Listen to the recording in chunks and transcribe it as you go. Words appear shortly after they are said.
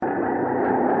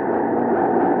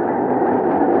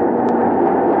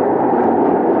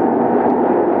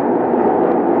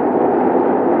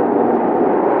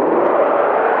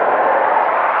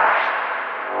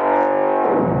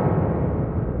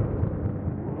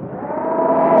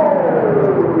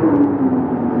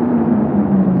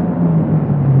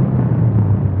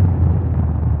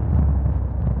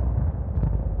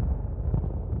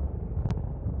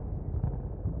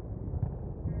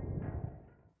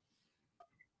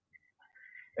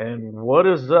And what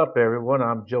is up, everyone?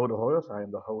 I'm Joe DeHoyos. I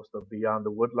am the host of Beyond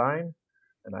the Woodline,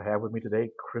 and I have with me today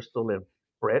Crystal and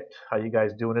Brett. How you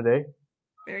guys doing today?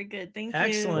 Very good. Thank you. Good,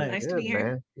 Excellent. Nice to be good,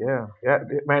 here. man. Yeah,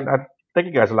 man. I thank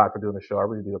you guys a lot for doing the show. I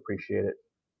really do appreciate it.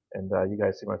 And you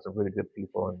guys seem like some really good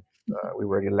people, and we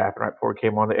were already laughing right before we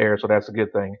came on the air, so that's a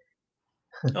good thing.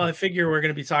 Well, I figure we're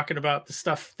going to be talking about the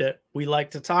stuff that we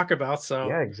like to talk about, so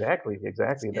Yeah, exactly. Yeah.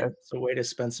 That's it's a way to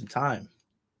spend some time.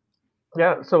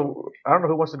 yeah. So I don't know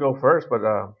who wants to go first, but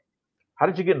how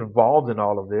did you get involved in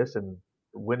all of this, and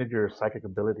when did your psychic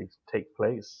abilities take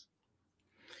place?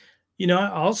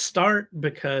 I'll start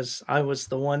because I was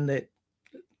the one that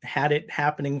had it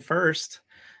happening first.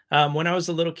 When I was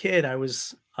a little kid,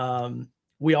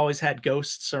 we always had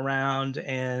ghosts around,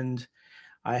 and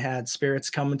I had spirits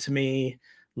coming to me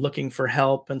looking for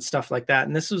help and stuff like that.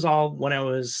 And this was all when I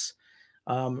was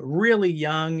really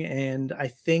young. And I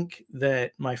think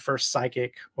that my first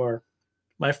psychic or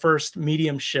my first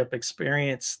mediumship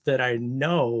experience that I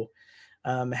know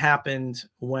happened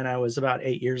when I was about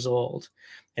 8 years old.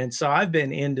 And so I've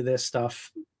been into this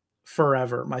stuff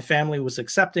forever. My family was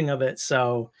accepting of it.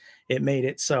 So it made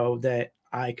it so that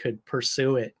I could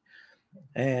pursue it.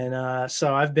 And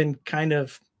so I've been kind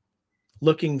of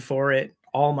looking for it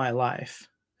all my life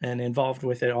and involved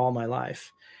with it all my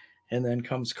life. And then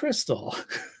comes Crystal.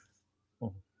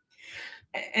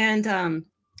 And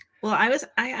well,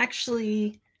 I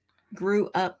actually grew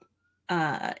up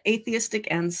atheistic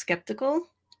and skeptical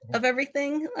of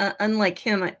everything. Unlike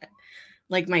him,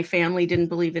 like my family didn't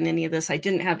believe in any of this. I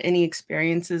didn't have any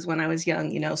experiences when I was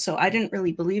young, so I didn't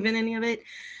really believe in any of it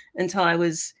until I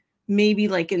was maybe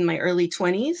like in my early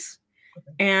 20s.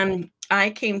 And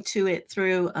I came to it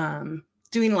through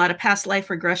doing a lot of past life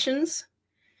regressions.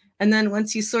 And then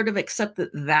once you sort of accept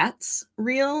that that's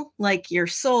real, like your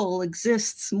soul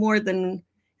exists more than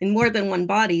in more than one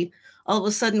body, all of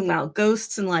a sudden, wow,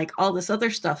 ghosts and like all this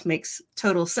other stuff makes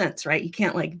total sense, right? You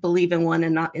can't like believe in one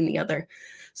and not in the other.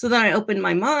 So then I opened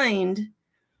my mind.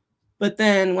 But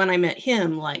then when I met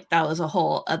him, like that was a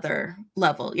whole other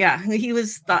level. Yeah, he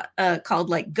was called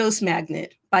like Ghost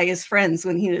Magnet by his friends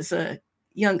when he was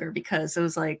younger, because it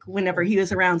was like whenever he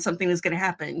was around, something was going to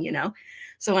happen.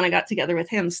 So when I got together with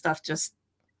him, stuff just,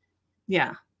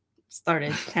 yeah,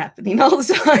 started happening all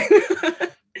the time.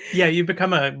 Yeah, you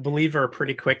become a believer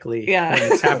pretty quickly Yeah. when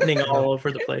it's happening Yeah, all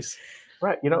over the place.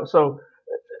 right. So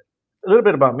a little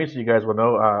bit about me, so you guys will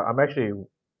know. I'm actually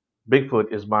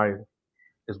Bigfoot is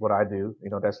what I do.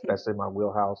 That's in my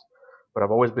wheelhouse. But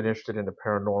I've always been interested in the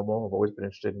paranormal. I've always been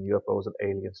interested in UFOs and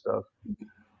alien stuff.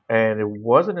 And it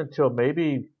wasn't until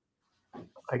maybe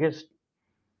I guess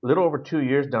a little over 2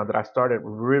 years now that I started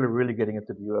really getting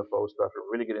into the UFO stuff and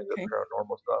really getting into Okay. the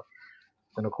paranormal stuff.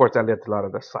 And of course, that led to a lot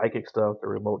of the psychic stuff, the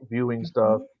remote viewing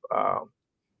stuff, Mhm.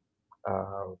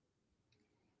 um,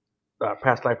 uh,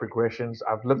 past life regressions.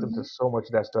 I've looked into Mhm. so much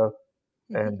of that stuff,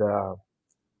 Mhm. and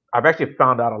I've actually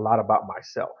found out a lot about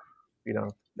myself. If that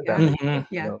Yeah. makes Hmm. sense.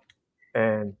 Yeah.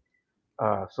 And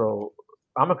so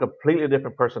I'm a completely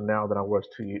different person now than I was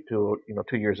 2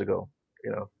 years ago.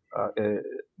 You know, uh, it,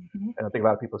 Mhm. and I think a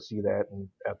lot of people see that, and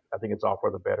I think it's all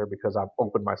for the better because I've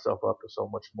opened myself up to so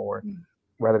much more Mhm.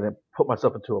 rather than put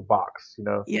myself into a box.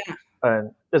 Yeah.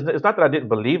 And it's not that I didn't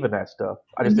believe in that stuff.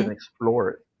 I just didn't Mhm. explore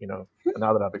it. And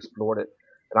now that I've explored it,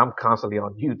 and I'm constantly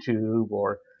on YouTube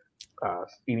or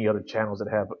any other channels that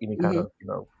have any kind Mhm.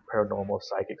 of paranormal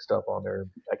psychic stuff on there,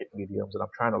 psychic mediums, and I'm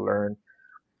trying to learn.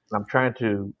 And I'm trying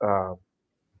to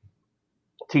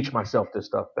teach myself this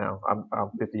stuff now.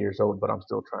 I'm 50 years old, but I'm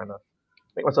still trying to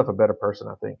make myself a better person.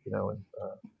 I think and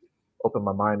open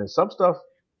my mind. And some stuff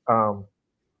um,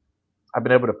 I've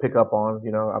been able to pick up on.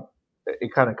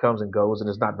 It kind of comes and goes, and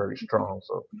it's not very strong.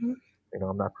 So Mhm.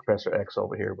 I'm not Professor X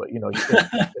over here, but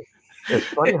it's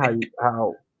funny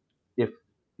how if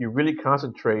you really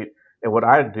concentrate, and what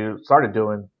I started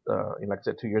doing, like I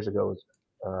said 2 years ago, is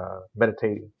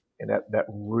meditating, and that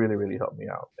really helped me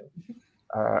out. And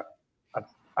uh, I,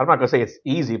 I'm not gonna say it's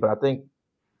easy, but I think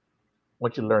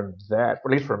once you learn that, at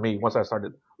least for me, once I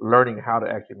started learning how to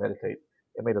actually meditate,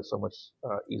 it made it so much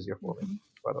easier for me. Mhm.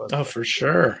 But Oh, for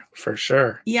sure. For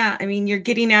sure. Yeah, I mean, you're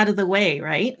getting out of the way,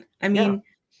 right? I yeah, mean,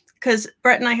 because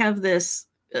Brett and I have this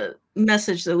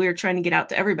message that we are trying to get out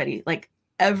to everybody. Like,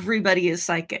 everybody is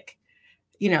psychic.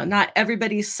 Not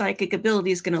everybody's psychic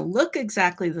ability is going to look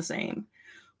exactly the same,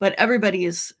 but everybody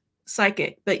is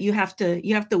psychic. But you have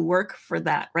to work for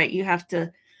that, right? You have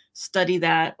to study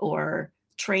that or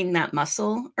train that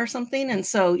muscle or something. And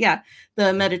so, yeah,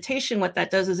 the meditation, what that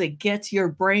does is it gets your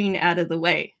brain out of the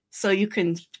way, so you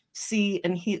can see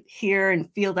and hear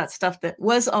and feel that stuff that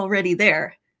was already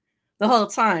there, the whole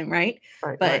time, right? Right,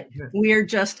 right. But Yeah. we're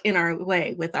just in our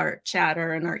way with our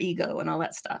chatter and our ego and all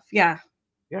that stuff. Yeah,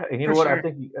 Yeah, and you for know what? sure.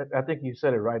 I think you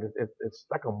said it right. It's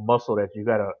like a muscle that you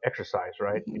got to exercise,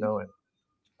 right? Mhm. And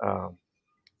um,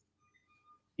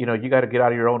 you got to get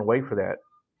out of your own way for that.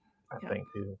 I Yeah. think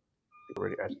too. People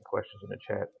already asking questions in the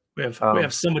chat. We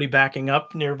have somebody backing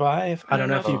up nearby. I don't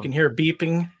know if you can hear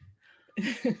beeping.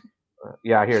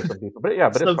 Yeah, I hear some people, but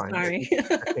it's So fine. Sorry.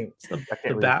 it's the I can't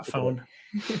really bat pick it up. phone.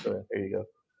 So there you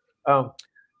go.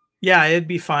 Yeah, it'd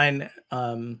be fine.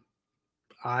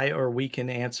 We can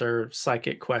answer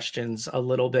psychic questions a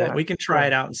little bit. Yeah, We can try yeah.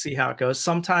 it out and see how it goes.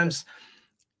 Sometimes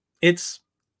it's,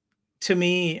 to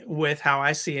me, with how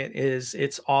I see it, is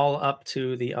it's all up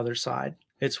to the other side.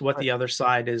 It's what Right. the other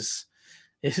side is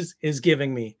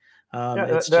giving me. Yeah,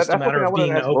 It's just a that's one matter thing I of wanted to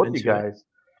being ask both open you to it. guys.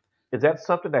 Is that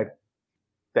something that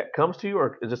comes to you,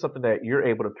 or is it something that you're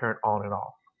able to turn on and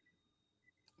off?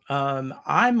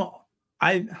 I'm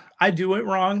I do it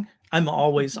wrong. I'm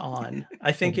always on.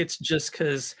 I think it's just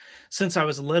because since I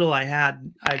was little, I've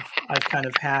kind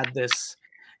of had this,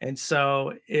 and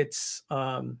so it's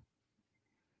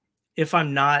if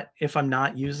I'm not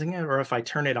using it, or if I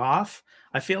turn it off,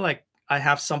 I feel like I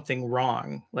have something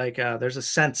wrong. Like there's a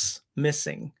sense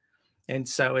missing, and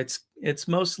so it's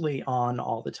mostly on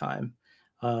all the time.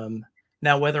 Um,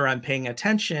 Now, whether I'm paying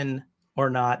attention or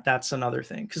not, that's another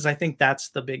thing, because I think that's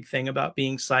the big thing about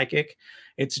being psychic.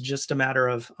 It's just a matter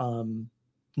of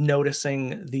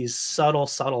noticing these subtle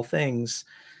things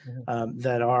Mhm.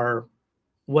 that are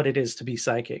what it is to be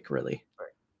psychic, really.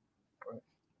 Right.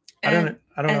 I don't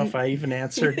know if and I even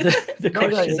answered the No, I yeah,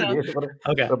 think question. you so. did.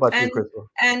 Okay. What about you, and Crystal?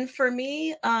 and for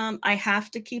me, I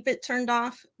have to keep it turned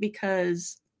off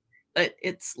because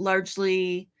it's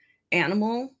largely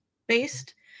animal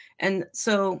based, and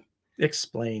so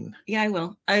Explain. yeah, I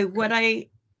will. What I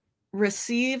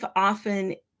receive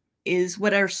often is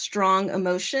what are strong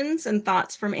emotions and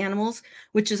thoughts from animals,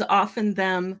 which is often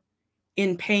them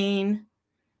in pain,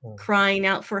 Mm. crying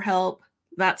out for help,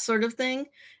 that sort of thing.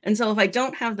 And so if I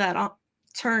don't have that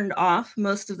turned off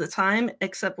most of the time,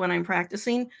 except when I'm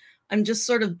practicing, I'm just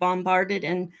sort of bombarded.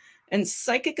 And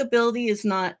psychic ability is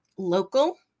not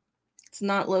local. It's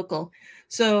not local.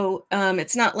 So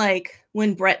it's not like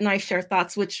when Brett and I share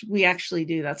thoughts, which we actually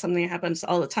do. That's something that happens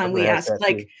all the I time. was We gonna ask ask that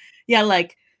like, too. yeah,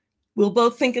 like we'll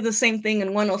both think of the same thing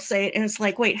and one will say it. And it's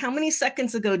like, wait, how many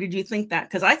seconds ago did you think that?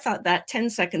 Because I thought that 10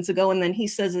 seconds ago. And then he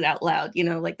says it out loud,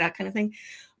 like that kind of thing.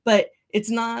 But it's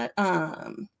not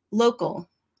local.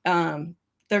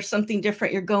 There's something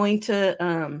different. You're going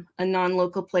to a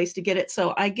non-local place to get it.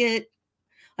 So I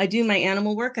do my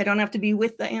animal work. I don't have to be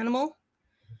with the animal.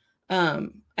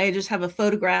 I just have a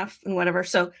photograph and whatever.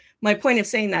 So my point of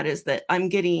saying that is that I'm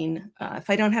getting, if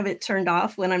I don't have it turned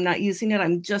off when I'm not using it,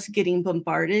 I'm just getting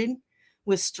bombarded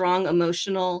with strong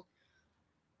emotional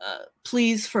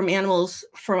pleas from animals.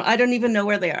 From I don't even know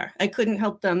where they are. I couldn't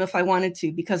help them if I wanted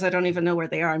to because I don't even know where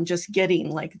they are. I'm just getting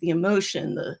like the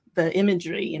emotion, the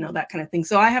imagery, that kind of thing.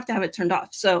 So I have to have it turned off.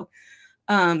 So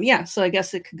yeah, so I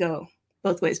guess it could go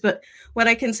both ways. But what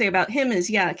I can say about him is,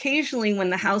 yeah, occasionally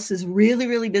when the house is really,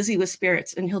 really busy with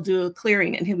spirits and he'll do a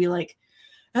clearing and he'll be like,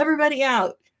 everybody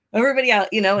out,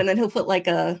 and then he'll put like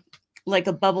a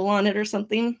bubble on it or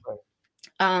something.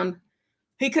 Right.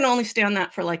 He can only stay on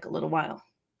that for like a little while.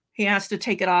 He has to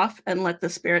take it off and let the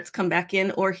spirits come back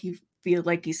in, or he feels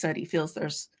like he said he feels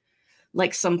there's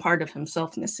like some part of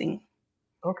himself missing.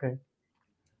 Okay.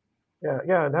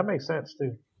 Yeah, that makes sense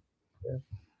too. Yeah.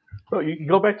 So you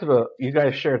go back to you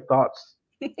guys shared thoughts.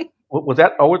 Was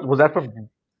that always was that from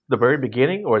the very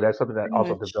beginning, or is that something that Pretty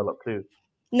also much. developed too?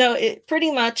 No, it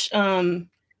pretty much. Yeah,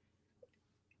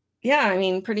 I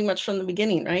mean, pretty much from the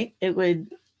beginning, right?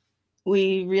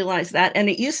 We realized that. And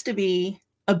it used to be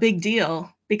a big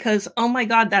deal because, oh my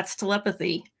God, that's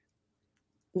telepathy.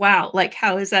 Wow. Like,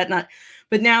 how is that not?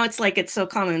 But now it's like, it's so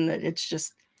common that it's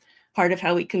just part of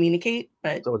how we communicate.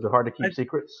 But So is it hard to keep I,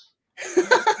 secrets?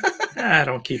 I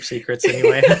don't keep secrets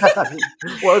anyway.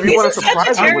 Well, if you he's want a to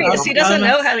surprise her with Sagittarius. He something, doesn't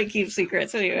know how to keep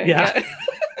secrets anyway. Yeah. Yeah.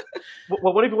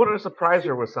 well, what if you wanted to surprise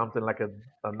her with something like a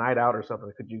night out or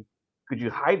something? Could you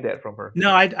hide that from her?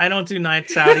 No, I don't do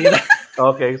nights out either.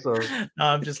 Okay, so No,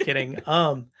 I'm just kidding.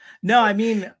 No, I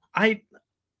mean, I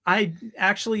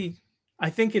actually, I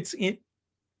think it's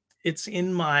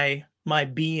in my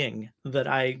being that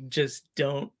I just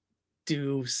don't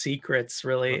do secrets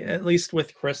really, okay. at least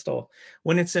with Crystal.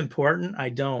 When it's important, I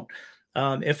don't.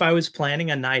 If I was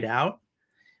planning a night out,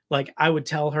 like I would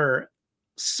tell her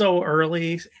so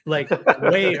early, like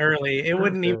way early. It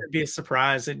wouldn't even Yeah, be a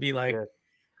surprise. yeah, It'd be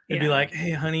Yeah. like,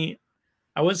 "Hey, honey,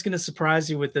 I was gonna surprise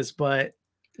you with this, but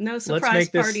No let's surprise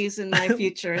make this. parties in my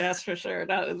future, that's for sure.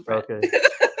 That was Brett. Okay.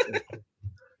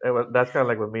 That's kind of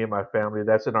like with me and my family.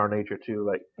 That's in our nature too.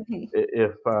 Like Mhm.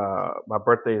 if my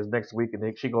birthday is next week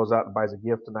and she goes out and buys a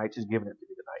gift tonight, she's giving it to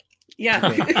me tonight. Yeah.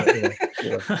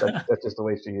 That's just the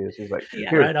way she is. She's like, Yeah.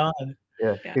 here, Right on.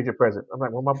 yeah, Yeah. here's your present. I'm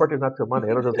like, well, my birthday's not till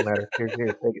Monday. It doesn't matter. Here, take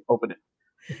it, open it.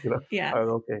 You know, Yeah.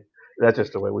 okay. That's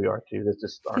just the way we are too. That's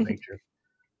just our nature.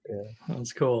 Yeah.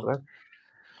 That's So cool. that's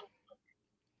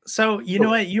So, you know so.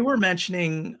 what? You were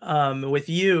mentioning with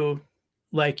you,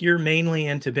 like you're mainly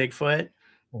into Bigfoot,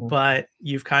 Mhm. but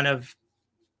you've kind of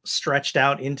stretched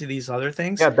out into these other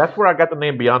things. Yeah, that's where I got the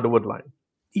name Beyond the Woodline.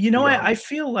 You know what? Beyond. I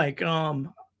feel like,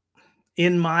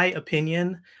 in my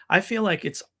opinion, I feel like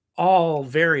it's all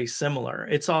very similar.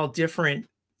 It's all different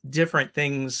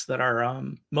things that are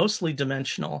mostly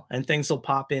dimensional, and things will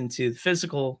pop into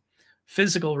physical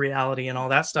reality and all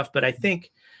that stuff. But I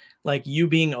think like you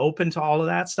being open to all of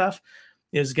that stuff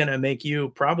is going to make you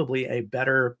probably a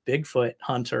better Bigfoot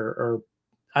hunter, or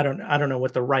I don't know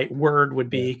what the right word would Yeah.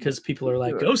 be, because people are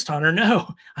like, Yeah. ghost hunter. No,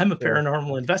 I'm a Yeah.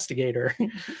 paranormal investigator.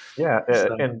 Yeah,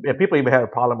 So and people even have a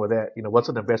problem with that. What's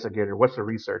an investigator? What's a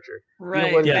researcher? You know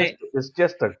Right. what? yeah, Right. It's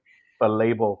just a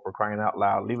label for crying out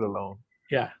loud. Leave it alone.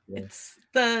 yeah, Yeah. It's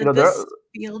There. this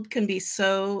field can be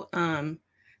so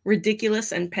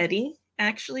ridiculous and petty,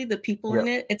 actually, the people Yeah. in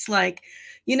it. It's like,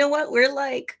 you know what? We're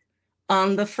like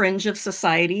on the fringe of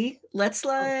society. Let's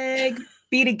like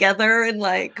be together and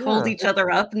like hold Yeah. each other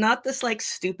up, not this like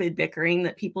stupid bickering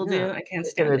that people Yeah. do. I can't And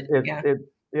stand it.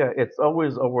 Yeah. it's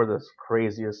always over the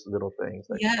craziest little things.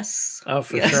 Like, Yes. oh,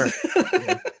 for Yes.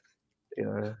 sure. you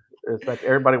know, it's like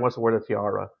everybody wants to wear the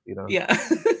tiara. Yeah.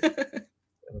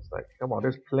 And it's like, come on,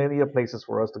 there's plenty of places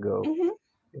for us to go. Mhm.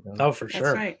 You know. Oh, for That's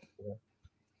sure. right.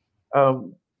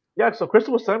 Um, yeah, so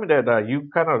Crystal was telling me that you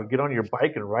kind of get on your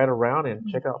bike and ride around and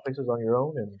check out places on your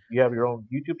own, and you have your own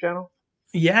YouTube channel.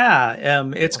 Yeah,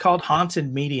 it's Awesome. called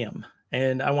Haunted Medium,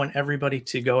 and I want everybody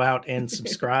to go out and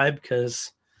subscribe,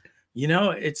 because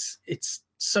it's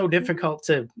so difficult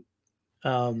to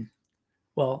um,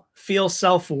 feel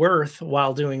self-worth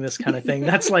while doing this kind of thing.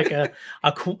 That's like a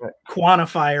Right.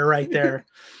 quantifier right there.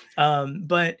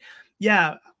 But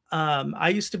yeah, I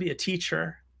used to be a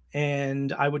teacher,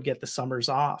 and I would get the summers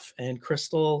off, and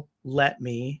Crystal let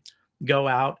me go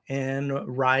out and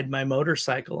ride my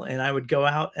motorcycle, and I would go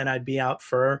out and I'd be out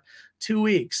for 2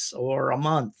 weeks or a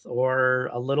month or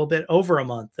a little bit over a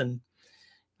month. And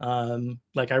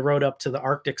like I rode up to the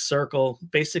Arctic Circle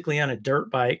basically on a dirt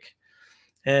bike,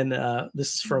 and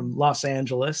this is from Los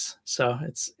Angeles, so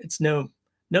it's no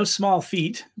small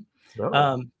feat.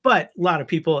 No. But a lot of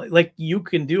people, like, you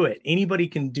can do it. Anybody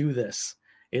can do this.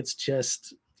 It's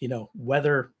just,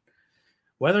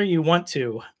 whether you want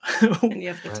to, And you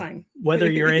have the Right. time. whether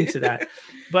you're into that.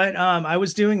 But I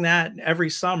was doing that every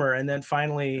summer, and then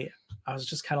finally I was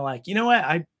just kind of like, you know what,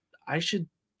 I should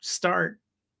start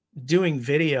doing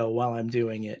video while I'm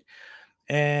doing it.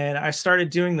 And I started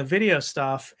doing the video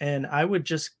stuff, and I would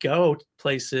just go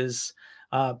places,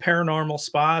 paranormal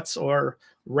spots or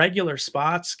regular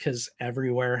spots, because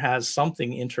everywhere has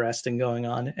something interesting going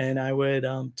on. And I would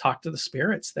talk to the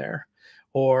spirits there,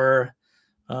 or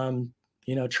um,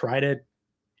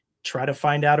 try to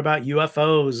find out about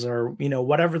UFOs, or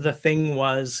whatever the thing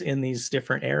was in these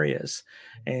different areas.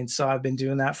 And so I've been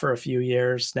doing that for a few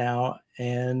years now,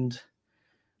 and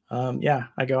yeah,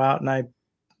 I go out and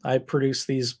I produce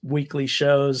these weekly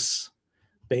shows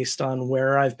based on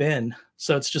where I've been.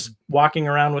 So it's just walking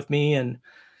around with me, and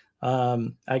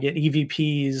I get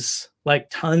EVPs, like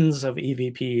tons of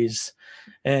EVPs,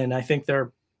 and I think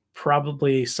they're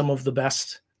probably some of the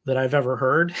best that I've ever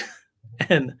heard.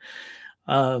 And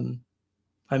um,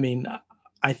 I mean,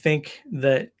 I think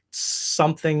that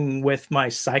something with my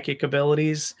psychic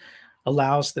abilities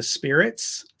allows the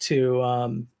spirits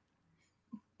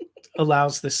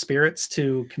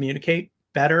to communicate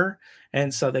better,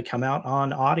 and so they come out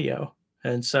on audio.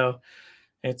 And so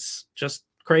it's just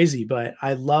crazy, but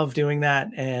I love doing that.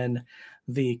 And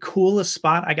the coolest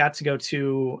spot I got to go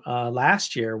to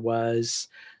last year was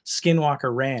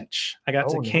Skinwalker Ranch. I got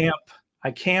to Oh no. camp. I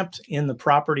camped in the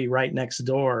property right next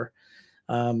door,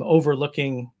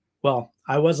 overlooking. Well,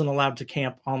 I wasn't allowed to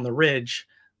camp on the ridge,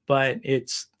 but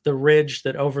it's the ridge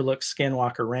that overlooks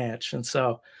Skinwalker Ranch. And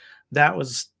so that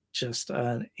was just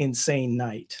an insane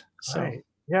night. So Right.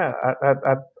 Yeah.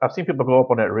 I've seen people go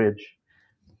up on that ridge.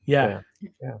 yeah.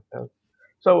 Yeah. Yeah.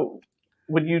 So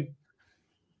when you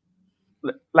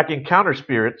like encounter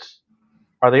spirits,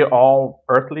 are they all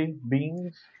earthly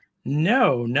beings?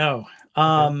 No. Okay.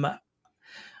 Um,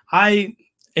 I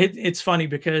it's funny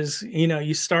because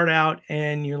you start out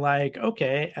and you're like,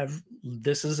 okay,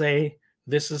 this is a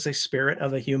this is a spirit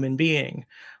of a human being,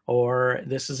 or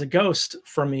this is a ghost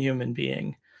from a human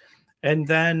being. And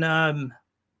then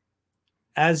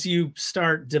as you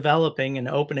start developing and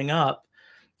opening up,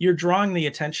 you're drawing the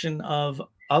attention of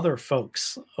other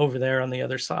folks over there on the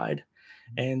other side.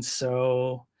 And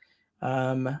so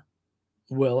um,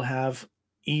 we'll have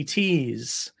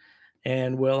ETs,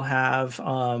 and we'll have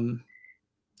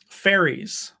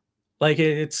fairies. Like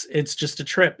it's just a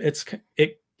trip.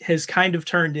 It has kind of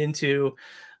turned into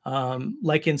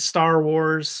like in Star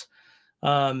Wars.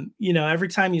 Every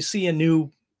time you see a new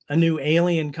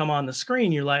alien come on the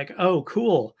screen, you're like, oh,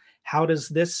 cool. How does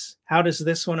this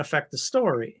one affect the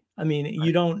story? I mean,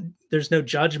 you don't. There's no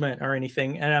judgment or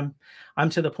anything, and I'm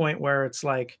to the point where it's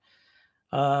like,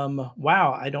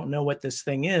 wow, I don't know what this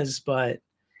thing is, but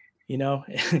you know,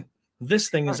 this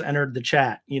thing has entered the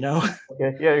chat. Okay,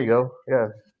 yeah, there you go. Yeah,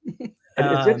 and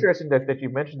it's um, interesting that you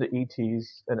mentioned the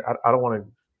ETs, and I don't want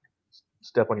to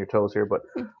step on your toes here, but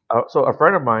so a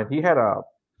friend of mine, he had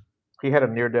a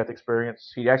near death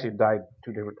experience. He actually died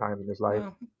two different times in his life.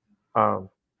 Wow. Um,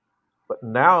 but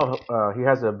now he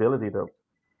has the ability to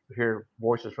hear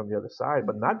voices from the other side,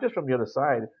 but not just from the other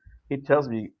side. He tells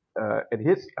me, and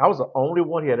I was the only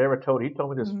one he had ever told. He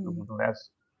told me this Mm. within the last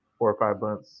 4 or 5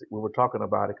 months. We were talking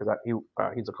about it because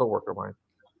he's a coworker of mine,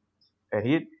 and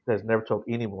he has never told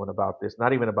anyone about this,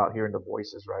 not even about hearing the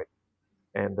voices, right?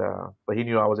 And but he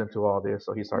knew I was into all this,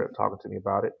 so he started talking to me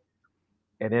about it.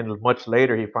 And then much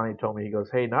later, he finally told me, he goes,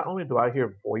 "Hey, not only do I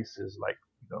hear voices like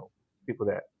people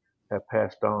that have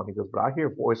passed on," he goes, "but I hear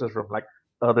voices from like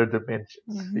other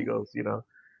dimensions." He Mhm. goes, and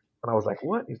I was like,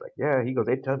 "What?" He's like, "Yeah." He goes,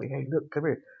 "They tell me, hey, look, come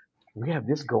here, we have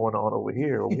this going on over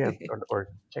here, or we have, or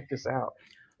check this out."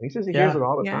 And he says he hears yeah. it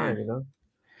all the Yeah. time.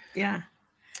 Yeah.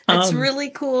 It's Um, really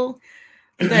cool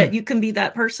that you can be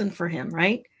that person for him,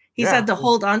 right? He's Yeah, had to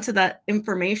hold on to that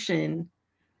information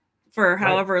for right.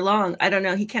 however long. I don't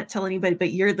know. He can't tell anybody,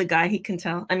 but you're the guy he can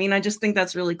tell. I mean, I just think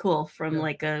that's really cool from Yeah,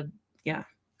 like yeah.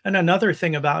 and another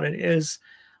thing about it is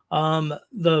the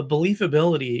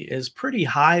believability is pretty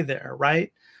high there,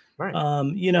 right? right.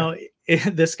 Um, you Yeah,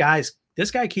 know, this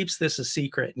guy keeps this a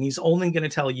secret, and he's only going to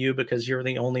tell you because you're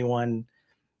the only one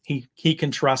he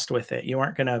can trust with it. You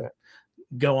aren't going to yeah,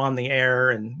 go on the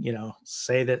air and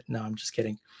say that. No, I'm just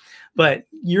kidding. But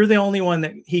you're the only one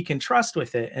that he can trust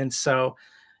with it, and so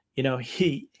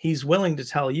he's willing to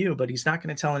tell you, but he's not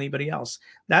going to tell anybody else.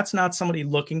 That's not somebody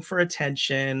looking for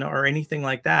attention or anything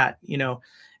like that.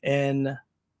 And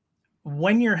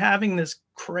when you're having this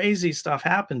crazy stuff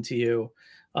happen to you,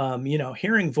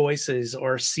 hearing voices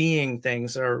or seeing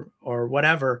things or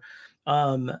whatever,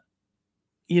 um,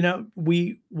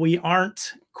 we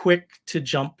aren't quick to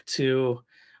jump to,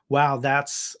 wow,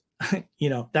 that's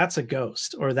that's a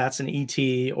ghost, or that's an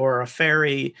ET, or a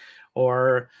fairy,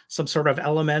 or some sort of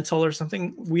elemental or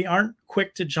something. We aren't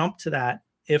quick to jump to that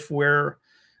if we're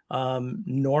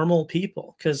normal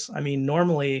people, because I mean,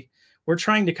 normally we're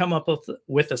trying to come up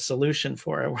with a solution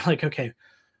for it. We're like, okay,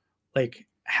 like,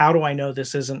 how do I know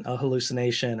this isn't a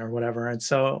hallucination or whatever? And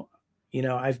so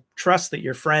I trust that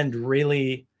your friend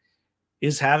really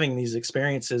is having these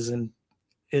experiences and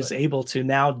is right. able to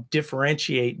now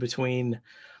differentiate between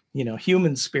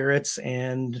human spirits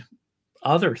and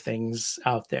other things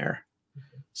out there.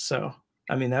 So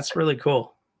I mean, that's really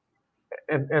cool.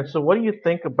 And so, what do you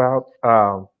think about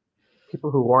people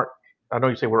who aren't? I know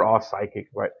you say we're all psychic,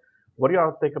 right? What do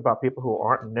y'all think about people who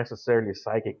aren't necessarily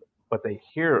psychic, but they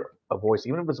hear a voice,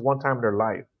 even if it's one time in their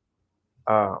life?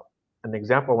 Uh, an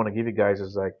example I want to give you guys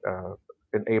is like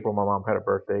in April, my mom had a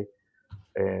birthday,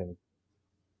 and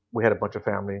we had a bunch of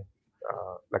family,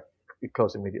 like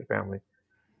close immediate family.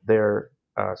 They're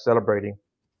celebrating,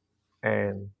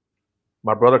 and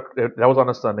my brother. That was on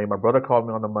a Sunday. My brother called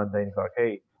me on the Monday and he's like,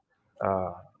 "Hey,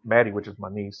 Maddie, which is my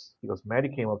niece." He goes, "Maddie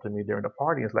came up to me during the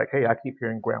party. It's like, hey, I keep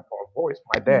hearing Grandpa's voice.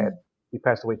 My dad, Mhm. he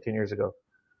passed away 10 years ago.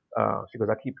 She goes,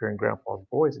 I keep hearing Grandpa's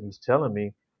voice, and he's telling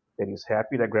me that he's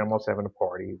happy that Grandma's having a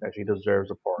party, that she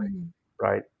deserves a party, Mhm.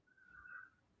 right?"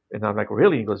 And I'm like,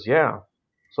 really? He goes, yeah.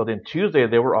 So then Tuesday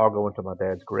they were all going to my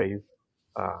dad's grave,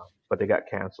 but they got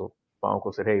canceled. My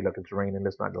uncle said, hey, look, it's raining.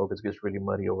 Let's not go because it gets really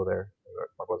muddy over there.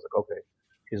 My brother's like, okay.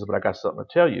 He says, but I got something to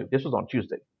tell you. This was on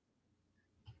Tuesday.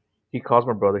 He calls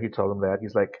my brother. He tells him that.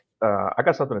 He's like, I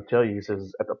got something to tell you. He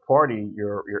says, at the party,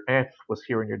 your aunt was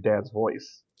hearing your dad's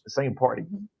voice. The same party,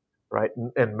 Mhm. right?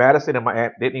 And Madison and my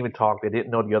aunt didn't even talk. They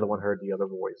didn't know the other one heard the other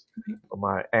voice. Right. But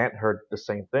my aunt heard the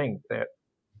same thing, that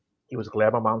he was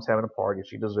glad my mom's having a party.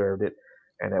 She deserved it.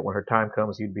 And that when her time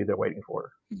comes, he'd be there waiting for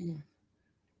her. Mhm.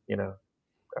 You know,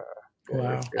 uh,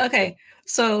 Wow. Okay,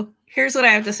 so here's what I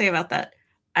have to say about that.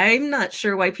 I'm not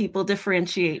sure why people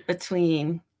differentiate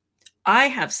between I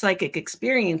have psychic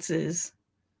experiences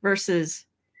versus,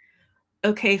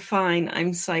 okay, fine,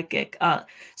 I'm psychic.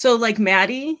 So like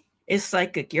Maddie is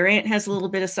psychic. Your aunt has a little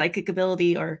bit of psychic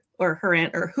ability, or her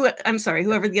aunt, or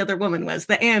whoever the other woman was,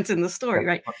 the aunt in the story,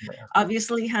 right?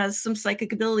 Obviously has some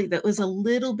psychic ability that was a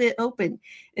little bit open,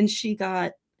 and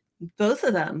both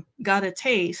of them got a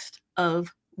taste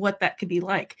of what that could be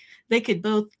like. They could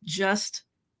both just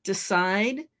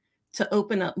decide to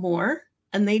open up more,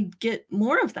 and they'd get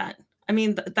more of that. I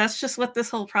mean, that's just what this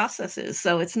whole process is.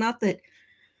 So it's not that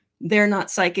they're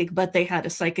not psychic, but they had a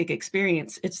psychic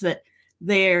experience. It's that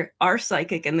they are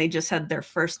psychic and they just had their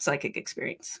first psychic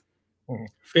experience. I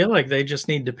feel like they just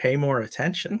need to pay more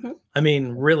attention. Mm-hmm. I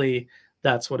mean, really,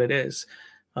 that's what it is.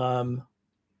 When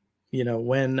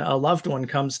a loved one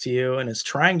comes to you and is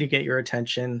trying to get your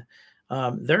attention,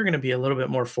 they're going to be a little bit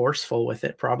more forceful with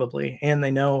it, probably, and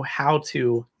they know how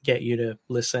to get you to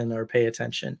listen or pay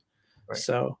attention. Right.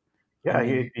 So, yeah, I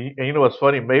mean, you know what's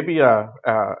funny? Maybe at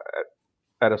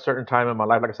a certain time in my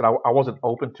life, like I said, I wasn't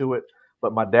open to it,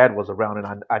 but my dad was around,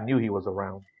 and I knew he was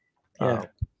around. Yeah.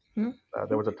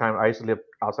 There was a time I used to live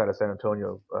outside of San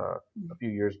Antonio a few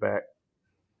years back,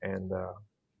 and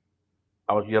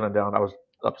I was yelling down. I was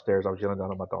upstairs. I was yelling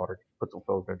down at my daughter, put some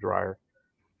clothes in the dryer,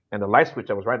 and the light switch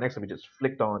that was right next to me just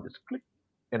flicked on, just click,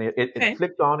 and it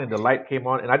flicked on, and the light came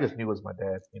on, and I just knew it was my dad.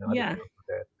 I just knew it was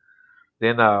my dad.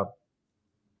 Then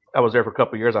I was there for a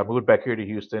couple of years. I moved back here to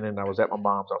Houston, and I was at my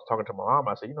mom's. I was talking to my mom.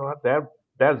 I said,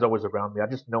 Dad's always around me. I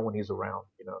just know when he's around,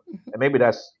 and maybe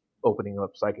that's opening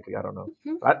up psychically. I don't know.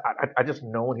 But I just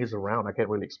know when he's around. I can't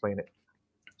really explain it.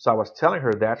 So I was telling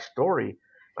her that story.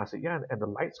 I said, yeah, and the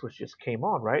light switch just came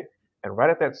on, right? And right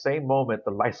at that same moment,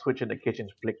 the light switch in the kitchen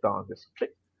flicked on. Just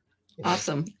click.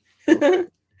 Awesome.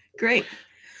 Great.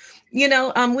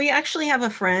 We actually have a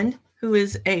friend who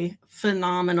is a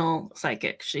phenomenal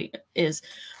psychic. She is.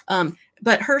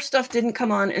 But her stuff didn't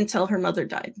come on until her mother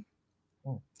died.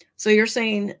 So you're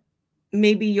saying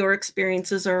maybe your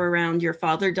experiences are around your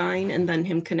father dying and then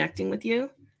him connecting with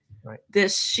you. Right.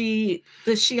 She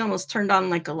almost turned on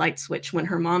like a light switch. When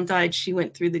her mom died, she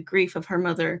went through the grief of her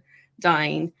mother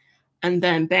dying, and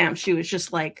then bam, she was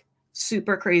just like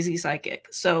super crazy psychic.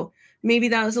 So maybe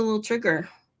that was a little trigger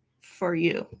for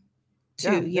you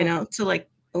too, to like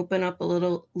open up a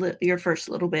little, your first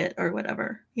little bit or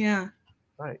whatever. Yeah.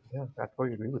 Right. Yeah, I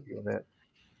totally agree with you on that.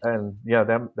 And yeah,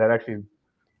 that actually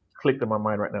clicked in my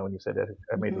mind right now when you said that.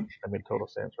 That made total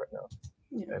sense right now.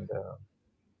 Yeah.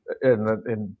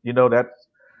 And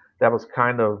that was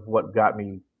kind of what got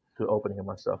me to opening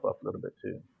myself up a little bit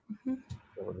too. It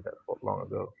wasn't that long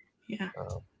ago. Yeah.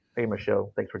 Hey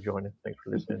Michelle, thanks for joining. Thanks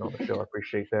for listening on the show. I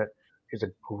appreciate that. She's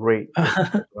a great person.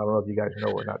 I don't know if you guys know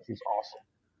her or not. She's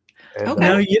awesome. And,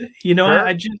 no,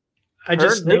 I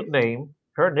just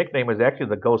her nickname is actually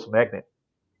the Ghost Magnet.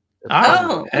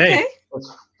 Okay. It's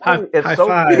so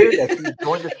weird that she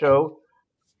joined the show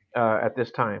at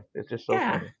this time. It's just so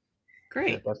funny.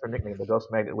 Great. Yeah, that's her nickname, the Ghost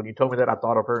Magnet. When you told me that, I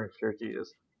thought of her, and sure she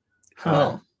is.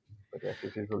 Cool. But yeah,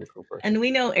 she's a really cool person. And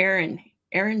we know Aaron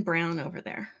Brown over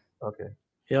there. Okay.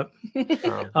 Yep.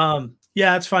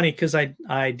 Yeah, it's funny because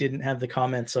I didn't have the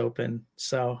comments open,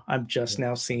 so I'm just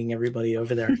now seeing everybody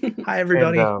over there. Hi,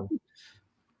 everybody.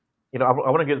 And, I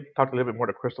want to talk a little bit more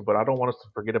to Crystal, but I don't want us to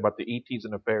forget about the ETs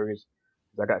and the fairies.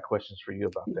 I got questions for you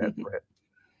about that, Brett.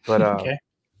 But okay.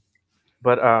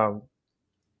 But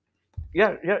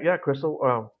yeah,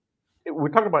 Crystal. We're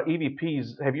talking about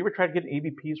EVPs. Have you ever tried getting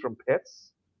EVPs from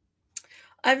pets?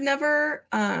 I've never.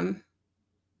 I'm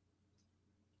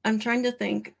trying to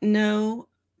think. No,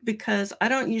 because I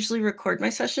don't usually record my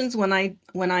sessions. When I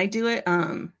do it,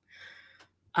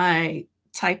 I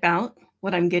type out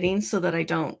what I'm getting so that I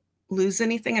don't lose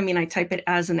anything. I mean, I type it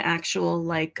as an actual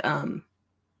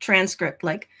transcript.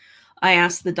 Like, I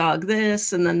asked the dog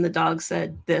this, and then the dog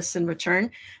said this in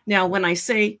return. Now, when I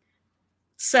say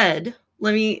said,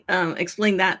 let me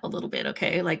explain that a little bit.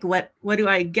 Okay, like what do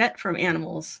I get from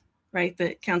animals? Right,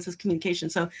 that counts as communication.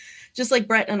 So just like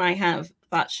Brett and I have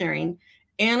thought sharing,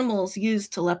 animals use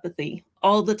telepathy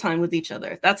all the time with each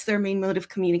other. That's their main mode of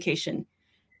communication.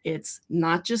 It's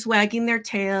not just wagging their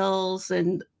tails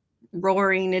and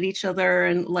roaring at each other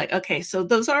and okay, so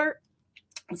those are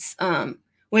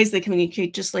ways they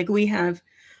communicate, just like we have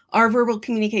our verbal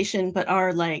communication, but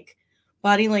our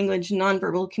body language,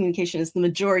 nonverbal communication is the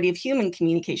majority of human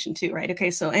communication too, right?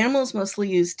 Okay, so animals mostly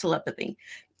use telepathy,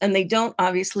 and they don't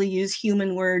obviously use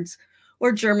human words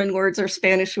or German words or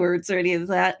Spanish words or any of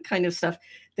that kind of stuff.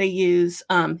 They use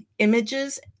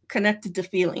images connected to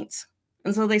feelings.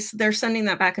 And so they're sending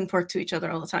that back and forth to each other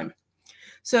all the time.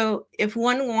 So if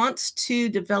one wants to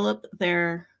develop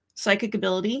their psychic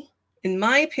ability in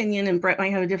my opinion, and Brett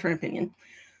might have a different opinion,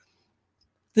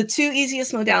 the two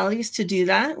easiest modalities to do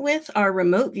that with are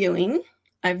remote viewing.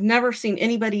 I've never seen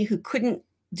anybody who couldn't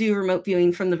do remote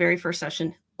viewing from the very first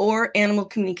session, or animal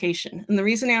communication. And the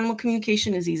reason animal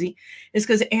communication is easy is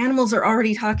because animals are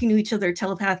already talking to each other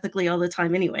telepathically all the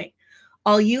time anyway.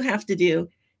 All you have to do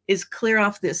is clear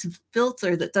off this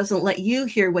filter that doesn't let you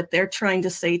hear what they're trying to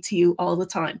say to you all the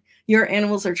time. Your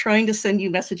animals are trying to send you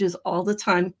messages all the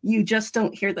time. You just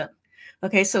don't hear them.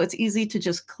 Okay, so it's easy to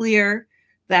just clear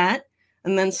that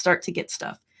and then start to get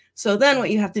stuff. So then what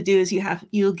you have to do is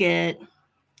you'll get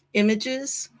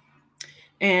images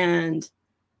and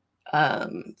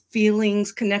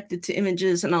feelings connected to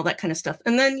images and all that kind of stuff.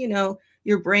 And then,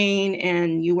 your brain,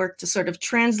 and you work to sort of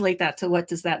translate that to what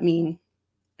does that mean?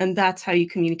 And that's how you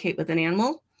communicate with an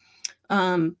animal.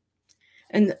 And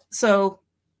so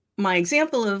my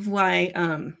example of why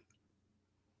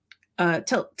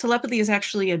telepathy is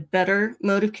actually a better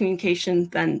mode of communication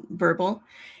than verbal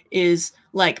is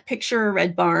like picture a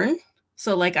red barn.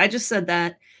 So like I just said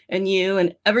that, and you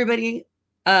and everybody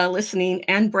listening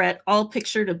and Brett all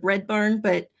pictured a red barn,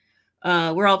 but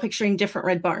we're all picturing different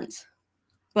red barns.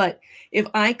 But if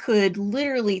I could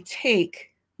literally take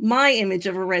my image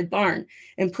of a red barn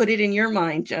and put it in your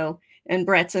mind, Joe, and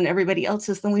Brett's and everybody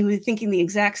else's, then we would be thinking the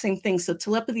exact same thing. So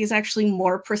telepathy is actually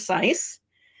more precise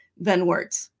than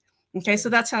words. Okay, so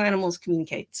that's how animals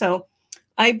communicate. So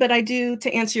but I do,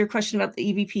 to answer your question about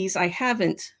the EVPs, I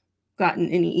haven't gotten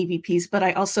any EVPs, but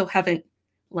I also haven't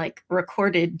like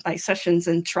recorded my sessions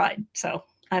and tried. So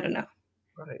I don't know.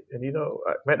 Right. And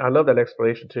man, I love that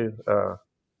explanation too.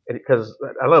 Because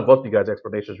I love both of you guys'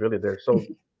 explanations. Really, they're so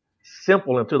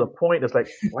simple and to the point. It's like,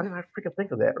 why didn't I freaking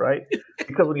think of that, right?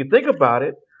 Because when you think about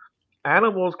it,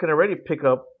 animals can already pick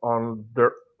up on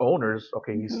their owners.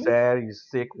 Okay, he's sad, he's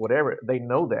sick, whatever. They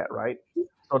know that, right?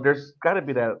 So there's got to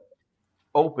be that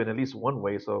open at least one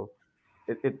way. So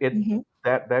that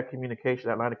communication,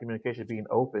 that line of communication being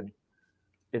open,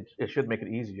 it should make it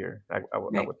easier. I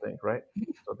would think, right?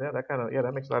 So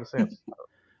that makes a lot of sense.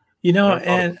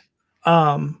 And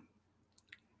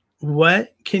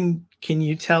what can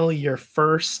you tell your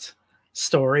first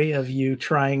story of you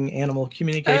trying animal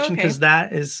communication? Because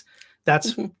that's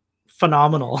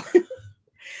phenomenal.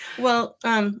 Well,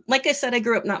 like I said, I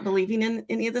grew up not believing in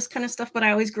any of this kind of stuff, but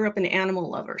I always grew up an animal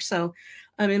lover. So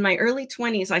in my early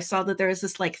 20s, I saw that there was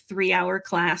this like 3-hour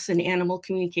class in animal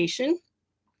communication.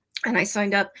 And I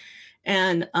signed up,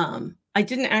 and I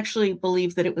didn't actually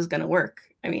believe that it was going to work.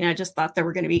 I mean, I just thought there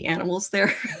were going to be animals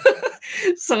there.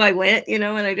 So I went, and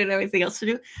I didn't have anything else to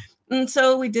do. And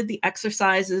so we did the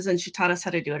exercises, and she taught us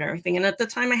how to do it and everything. And at the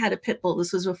time I had a pit bull.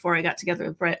 This was before I got together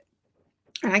with Brett.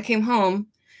 And I came home,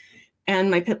 and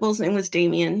my pit bull's name was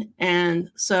Damien. And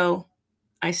so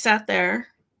I sat there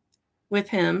with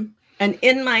him, and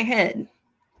in my head,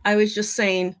 I was just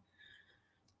saying,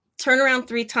 turn around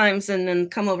 3 times and then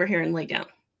come over here and lay down.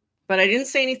 But I didn't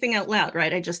say anything out loud,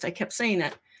 right? I kept saying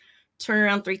that, turn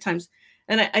around 3 times.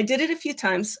 And I did it a few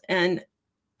times, and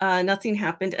nothing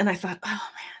happened. And I thought, oh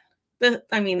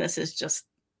man, this is just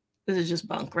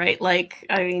bunk, right? Like,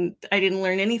 I mean, I didn't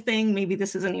learn anything. Maybe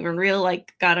this isn't even real.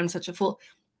 Like, God, I'm such a fool.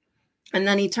 And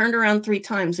then he turned around 3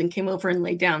 times and came over and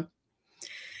laid down.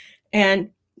 And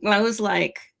I was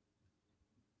like,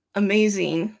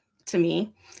 amazing to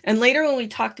me. And later when we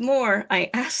talked more, I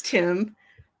asked him,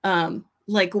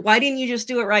 like, why didn't you just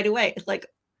do it right away? Like,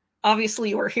 obviously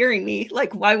you were hearing me.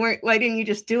 Like, why didn't you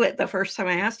just do it the first time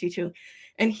I asked you to?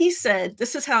 And he said,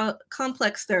 this is how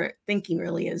complex their thinking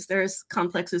really is. They're as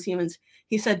complex as humans.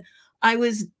 He said, I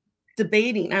was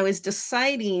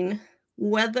deciding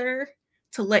whether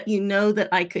to let you know that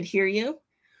I could hear you,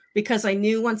 because I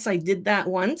knew once I did that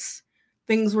once,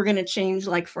 things were going to change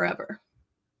like forever,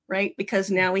 right?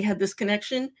 Because now we had this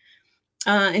connection,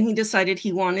 and he decided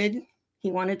he wanted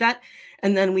that.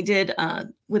 And then we did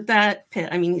with that pit.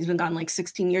 I mean, he's been gone like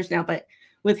 16 years now, but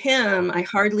with him, I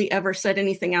hardly ever said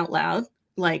anything out loud.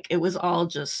 Like, it was all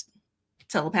just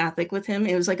telepathic with him.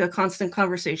 It was like a constant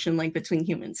conversation, like between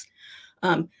humans.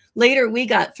 Later, we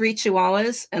got 3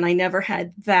 Chihuahuas, and I never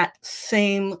had that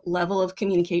same level of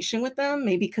communication with them.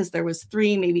 Maybe because there was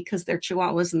 3, maybe because they're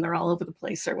Chihuahuas and they're all over the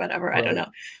place or whatever. Right. I don't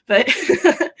know. But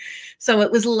so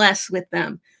it was less with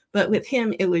them. But with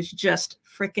him, it was just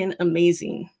freaking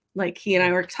amazing. Like, he and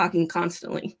I were talking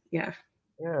constantly. Yeah.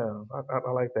 Yeah,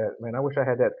 I like that, man. I wish I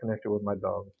had that connection with my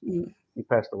dog. He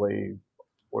passed away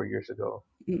 4 years ago.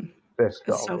 Best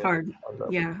dog. It's so hard. I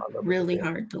love yeah, really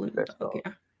hard to lose a dog.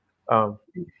 Yeah.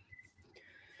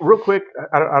 Real quick,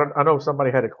 I know somebody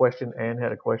had a question. Anne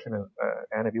had a question, and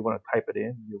Anne, if you want to type it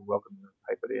in, you're welcome to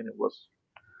type it in, and we'll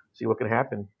see what can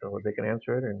happen, or they can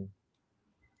answer it, and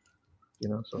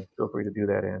So feel free to do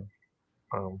that. And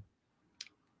um,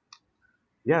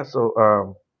 yeah,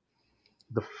 so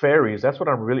the fairies, that's what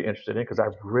I'm really interested in because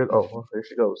I've really, oh, well, there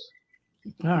she goes.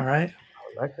 All right. I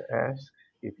would like to ask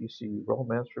if you see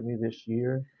romance for me this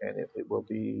year and if it will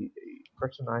be a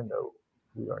person I know.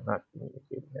 We are not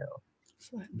communicating now.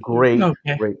 So that'd be you. Great,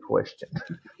 Okay. great question.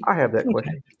 I have that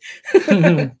question.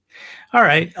 Okay. All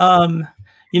right.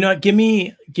 You know what? Give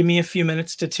me a few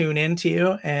minutes to tune in to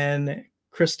you. And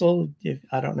Crystal,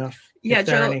 I don't know Yeah, if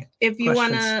there are Joe, any if you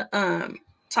want questions. to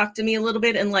talk to me a little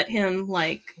bit and let him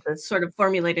Okay. sort of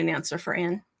formulate an answer for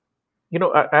Anne.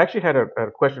 I actually had a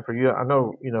question for you. I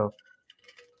know,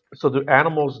 so do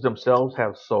animals themselves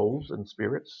have souls and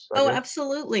spirits, I Oh, guess?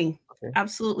 absolutely. Okay.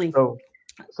 Absolutely. So,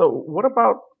 so what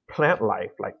about plant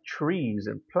life, like trees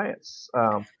and plants?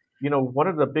 One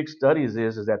of the big studies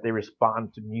is that they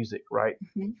respond to music, right?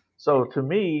 Mhm. So to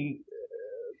me,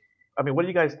 I mean, what do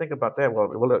you guys think about that? Well,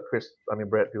 we'll let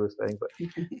Brett do his thing, but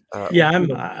Yeah, you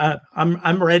know,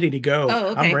 I'm ready to go.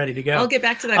 Oh, I'm okay. ready to I'll go. get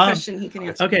back to that Um, question. He can okay,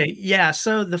 answer. okay, yeah.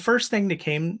 So the first thing that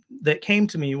came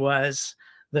to me was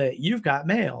that You've Got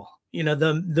Mail. You know,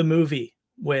 the movie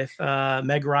with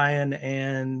Meg Ryan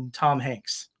and Tom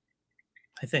Hanks.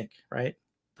 I think, right?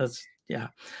 That's yeah.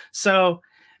 So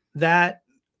that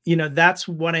that's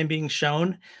what I'm being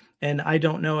shown, and I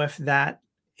don't know if that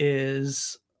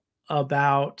is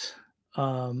about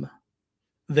um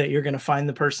that you're going to find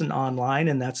the person online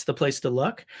and that's the place to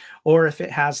look, or if it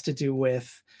has to do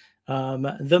with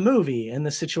the movie and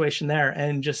the situation there,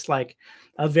 and just like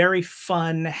a very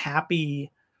fun,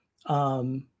 happy,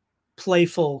 um,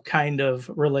 playful kind of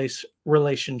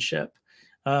relationship.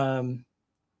 Um,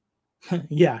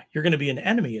 yeah, you're going to be an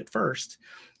enemy at first.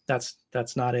 That's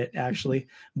not it actually,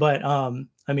 but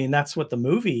I mean that's what the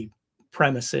movie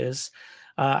premise is.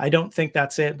 I don't think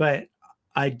that's it, but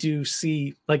I do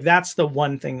see like that's the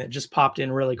one thing that just popped in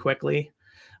really quickly.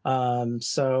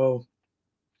 So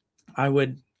I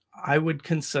would I would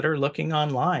consider looking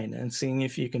online and seeing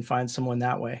if you can find someone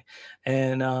that way.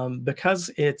 And because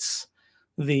it's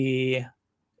the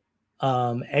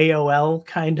AOL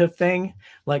kind of thing,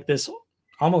 like this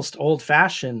almost old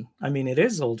fashioned. I mean, it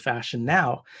is old fashioned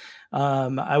now.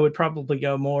 I would probably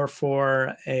go more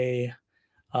for a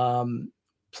um,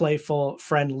 playful,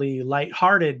 friendly,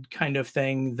 lighthearted kind of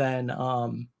thing than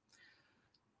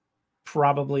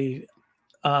probably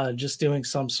just doing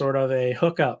some sort of a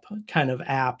hookup kind of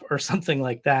app or something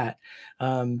like that.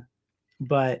 Um,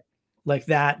 but like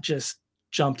that just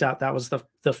jumped out. That was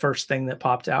the first thing that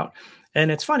popped out.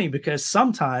 And it's funny because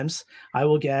sometimes I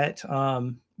will get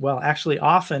well, actually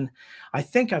often I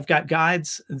think I've got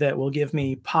guides that will give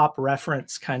me pop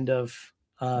reference kind of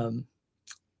um,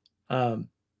 um,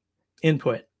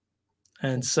 input.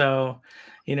 And so,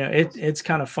 it's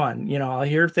kind of fun. I'll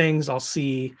hear things, I'll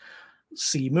see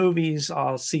movies,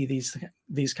 I'll see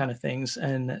these kind of things,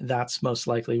 and that's most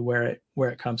likely where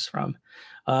it comes from.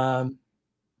 Um,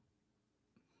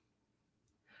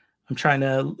 I'm trying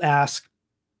to ask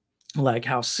like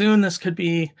how soon this could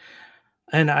be.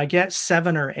 And I get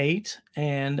 7 or 8,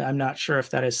 and I'm not sure if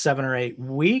that is 7 or 8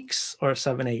 weeks or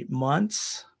 7, 8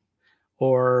 months,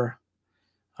 or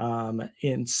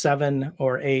in 7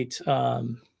 or 8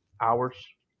 hours.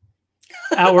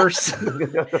 hours.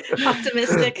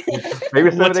 Optimistic. Maybe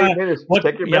What seven, eight time? minutes. What?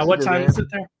 Check your Yeah. What messages, time is man.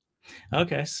 it there?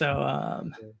 Okay.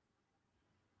 So,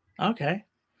 okay.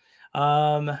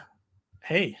 Um,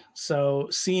 hey, so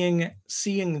seeing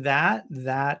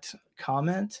that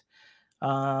comment,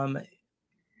 um,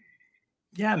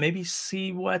 yeah, maybe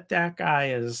see what that guy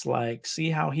is like, see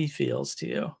how he feels to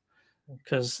you,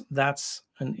 because that's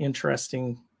an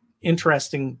interesting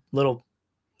little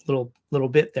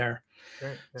bit there.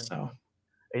 Right, yeah. So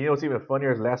And what's even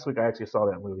funnier is last week I actually saw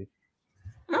that movie.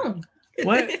 Oh.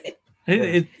 what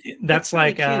Yeah, that's That's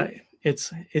really like cute.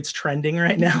 it's trending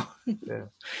right now. yeah,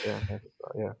 yeah,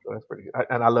 yeah. So that's pretty good.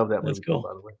 And I love that That's movie too, cool.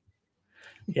 by the way.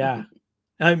 Yeah,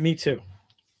 me too.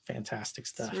 Fantastic It's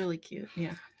stuff. really cute.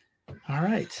 Yeah. All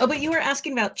right. Oh, but you were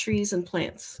asking about trees and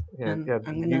plants, Yeah, and yeah.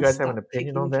 I'm Do you gonna guys have an stop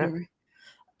opinion taking on the that?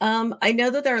 camera. I know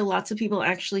that there are lots of people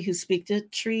actually who speak to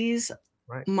trees.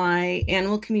 Right. My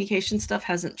animal communication stuff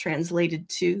hasn't translated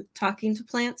to talking to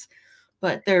plants,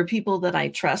 but there are people that I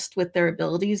trust with their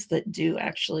abilities that do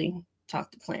actually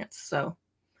talk to plants. So,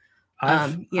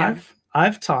 yeah.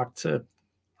 I've talked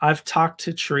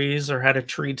to trees, or had a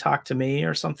tree talk to me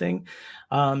or something,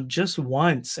 just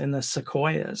once in the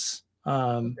sequoias.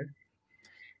 Okay.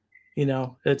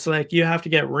 It's like you have to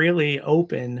get really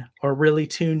open or really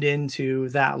tuned into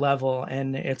that level,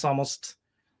 and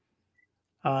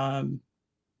um,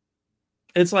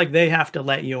 it's like they have to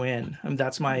let you in. And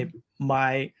that's my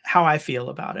how I feel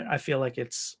about it. I feel like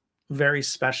it's very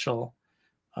special.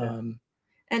 Yeah.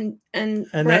 And And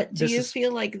Brett, do you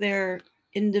feel like they're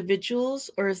individuals,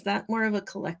 or is that more of a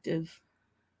collective?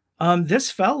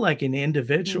 This felt like an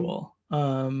individual.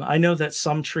 I know that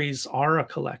some trees are a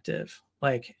collective.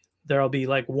 Like there'll be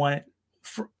like what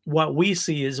we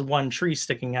see is one tree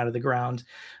sticking out of the ground,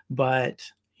 but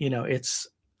it's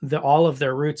all of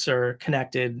their roots are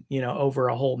connected, over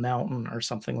a whole mountain or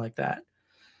something like that.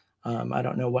 I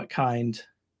don't know what kind,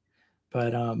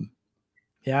 but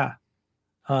yeah.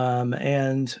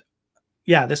 And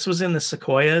yeah, this was in the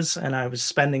sequoias, and I was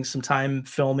spending some time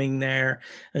filming there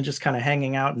and just kind of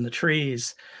hanging out in the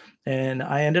trees. And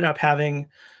I ended up having,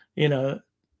 you know,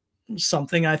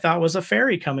 something I thought was a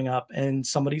fairy coming up, and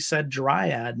somebody said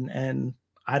dryad, and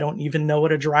I don't even know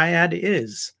what a dryad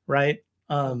is, right?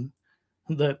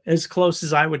 The as close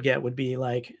as I would get would be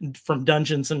like from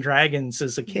Dungeons and Dragons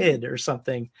as a kid or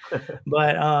something.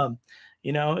 But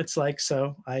it's like,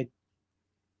 so I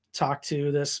talked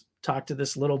to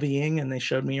this little being, and they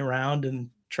showed me around and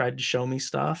tried to show me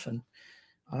stuff, and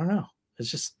I don't know, it's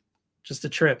just a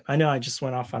trip. I know I just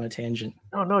went off on a tangent.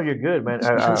 Oh no, you're good, man.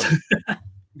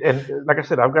 And like I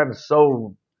said, I've gotten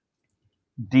so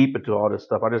deep into all this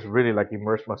stuff. I just really like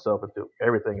immerse myself into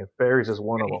everything, and fairies is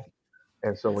one of them.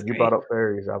 And so That's when you brought great. up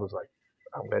fairies, I was like,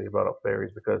 I'm glad you brought up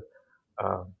fairies because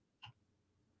um,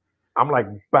 I'm like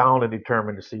bound and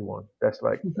determined to see one. That's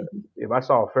like if I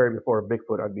saw a fairy before a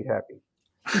Bigfoot, I'd be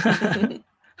happy.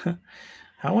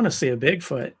 I want to see a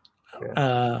Bigfoot.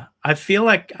 Yeah. I feel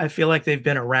like they've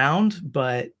been around,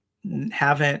 but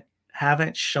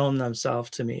haven't shown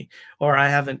themselves to me, or I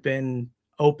haven't been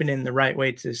open in the right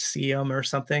way to see them or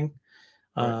something.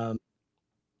 Right.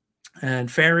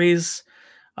 And fairies,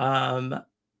 um,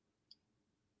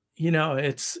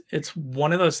 it's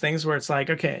one of those things where it's like,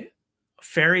 okay,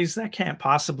 fairies, that can't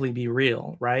possibly be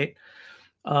real, right?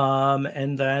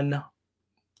 And then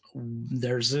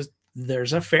there's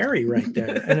a fairy right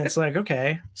there, and it's like,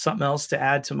 okay, something else to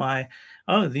add to my,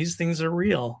 oh, these things are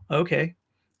real. Okay.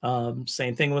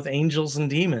 Same thing with angels and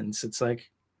demons. It's like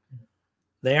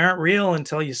they aren't real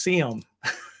until you see them,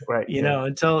 Right. Yeah.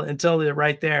 until they're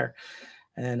right there.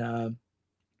 And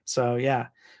so yeah,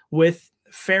 with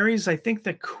fairies, I think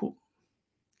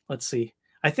let's see.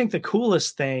 I think the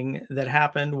coolest thing that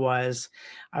happened was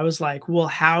I was like, well,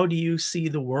 how do you see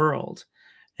the world?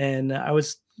 And I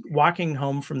was walking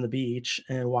home from the beach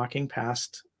and walking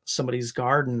past somebody's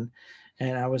garden,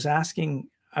 and I was asking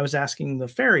the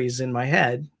fairies in my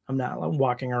head. I'm not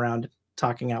walking around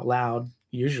talking out loud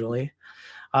usually.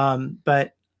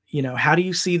 But how do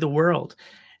you see the world?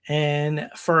 And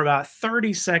for about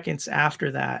 30 seconds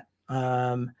after that,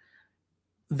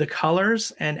 the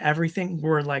colors and everything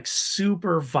were like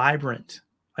super vibrant.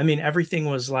 I mean, everything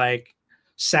was like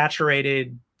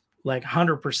saturated, like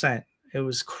 100%. It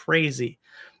was crazy.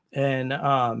 And,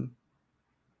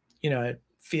 it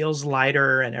feels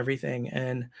lighter and everything.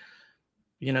 And,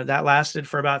 that lasted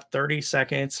for about 30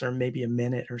 seconds or maybe a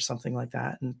minute or something like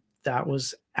that. And that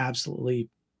was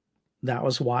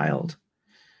wild.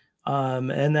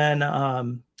 And then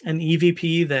an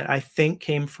EVP that I think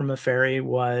came from a fairy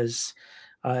was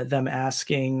them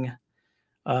asking,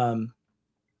 um,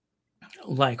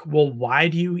 like, well, why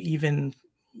do you even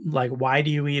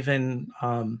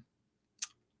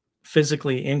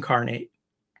physically incarnate?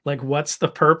 Like, what's the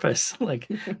purpose? Like,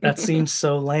 that seems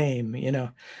so lame.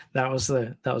 That was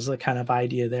the kind of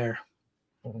idea there.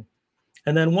 Mhm.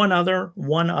 And then one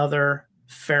other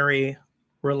fairy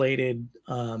related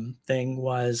thing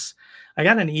was I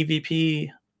got an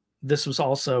EVP. This was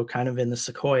also kind of in the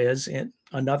sequoias in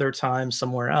another time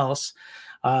somewhere else.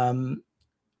 Um,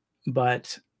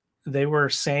 but they were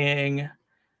saying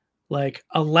like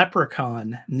a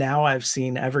leprechaun. Now I've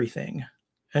seen everything.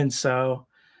 And so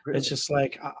it's Really. just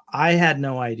like I had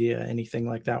no idea anything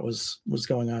like that was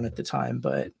going on at the time,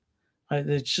 but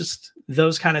it's just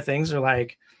those kind of things are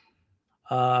like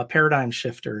paradigm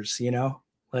shifters, Right.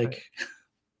 like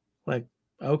like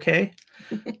okay.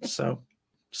 So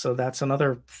that's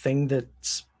another thing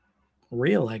that's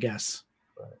real, I guess.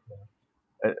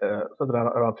 Right. Something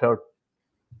I don't tell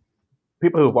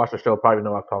people who watch the show probably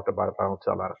know I've talked about it, but I don't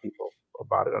tell a lot of people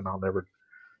about it, and I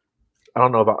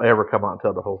don't know if I'll ever come out and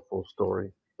tell the whole full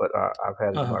story. But I've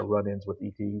had my Uh-huh. run-ins with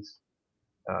ETs,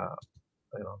 uh,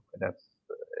 and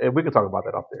and we can talk about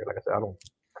that up there. Like I said, I don't.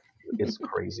 It's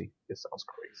crazy. It sounds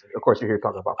crazy. Of course, you're here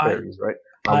talking about I fairies, right?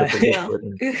 I'll get to I Yeah. Bigfoot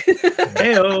and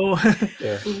Heyo.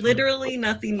 yeah, Literally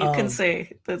nothing you can um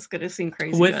say that's gonna seem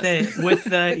crazy to with us.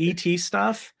 the ET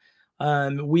stuff,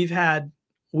 we've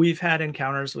had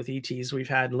encounters with ETs. We've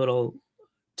had little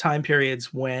time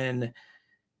periods when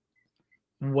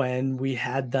when we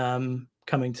had them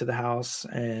coming to the house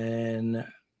and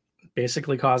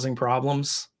basically causing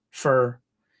problems for,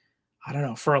 I don't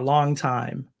know, for a long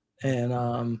time.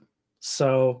 And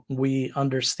so we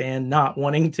understand not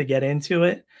wanting to get into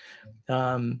it.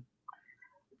 Um,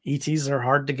 ETs are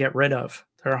hard to get rid of.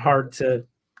 They're hard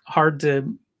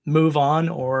to move on,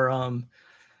 or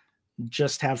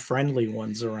just have friendly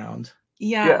ones around.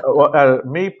 Yeah, Yeah, well,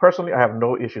 me personally, I have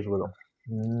no issues with them,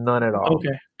 none at all. Okay.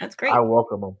 that's I great.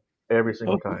 welcome them every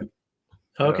single Okay. time.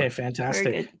 You know, Okay. Very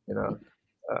Fantastic. good. you know.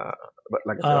 Uh, but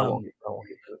like I said, Um, I won't get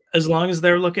to it. as long as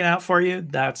they're looking out for you,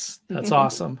 that's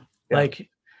awesome. Yeah, Like,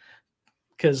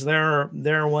 because there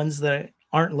are ones that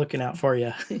aren't looking out for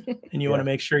you, and you want yeah, to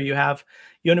make sure you have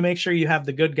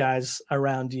the good guys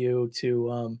around you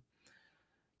to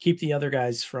keep the other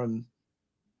guys from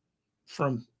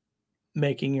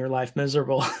making your life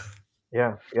miserable.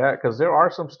 yeah, yeah. Because there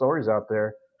are some stories out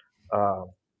there um,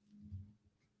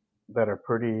 that are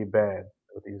pretty bad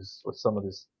with some of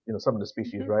this, some of the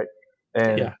species, right?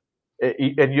 And Yeah.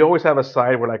 and you always have a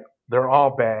side where like they're all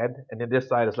bad, and then this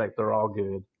side is like they're all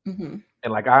good. Hmm.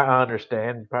 And like I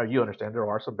understand, probably you understand, there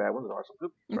are some bad ones, there are some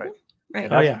good ones, right? Hmm. Right.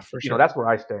 And Oh that's yeah, for sure. that's where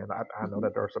I stand. I know Hmm.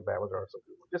 that there are some bad ones, there are some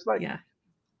good ones. Just like Yeah.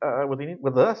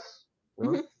 with us, you know,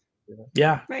 Hmm. you know.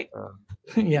 Yeah. Right. Uh,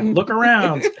 Yeah. Look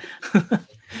around.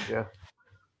 yeah.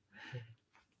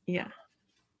 Yeah.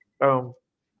 Um.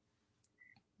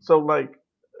 So like,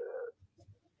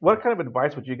 what kind of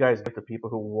advice would you guys give to people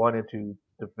who wanted to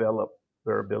develop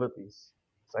their abilities,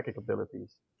 psychic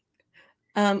abilities?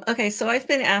 Okay, so I've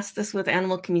been asked this with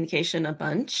animal communication a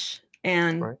bunch,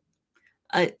 and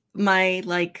Right. my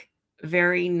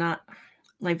very not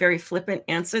very flippant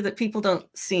answer that people don't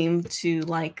seem to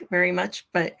like very much,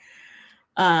 but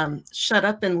shut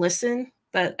up and listen.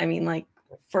 That I mean, like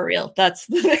for real, that's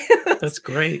That's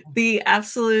great. the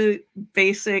absolute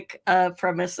basic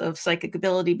premise of psychic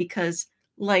ability. Because,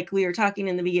 like we were talking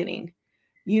in the beginning,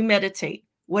 you meditate.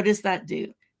 What does that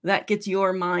do? That gets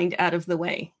your mind out of the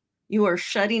way. You are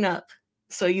shutting up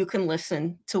so you can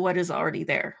listen to what is already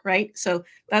there, right? So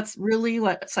that's really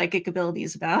what psychic ability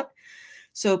is about.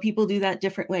 So people do that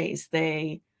different ways.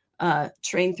 They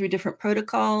train through different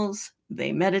protocols,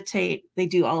 they meditate, they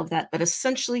do all of that. But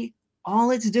essentially,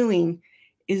 all it's doing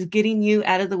is getting you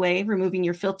out of the way, removing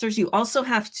your filters. You also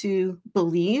have to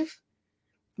believe,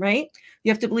 right?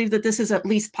 You have to believe that this is at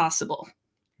least possible,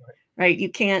 right? You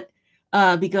can't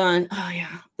be going, oh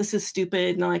yeah, this is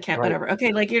stupid. No, I can't, Right. whatever.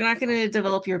 Okay, like you're not going to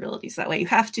develop your abilities that way. You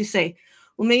have to say,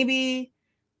 well,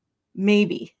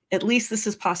 maybe at least this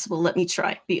is possible. Let me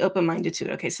try. Be open minded to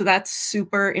it. Okay, so that's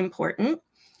super important.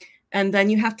 And then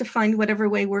you have to find whatever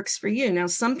way works for you. Now,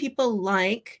 some people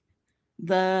like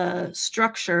the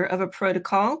structure of a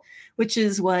protocol, which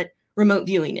is what remote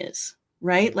viewing is,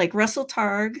 right? Like Russell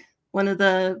Targ, one of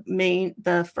the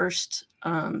first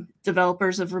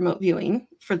developers of remote viewing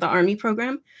for the Army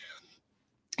program,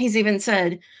 he's even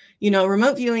said,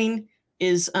 remote viewing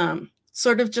is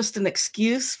sort of just an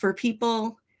excuse for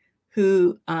people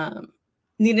who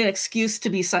need an excuse to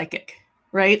be psychic,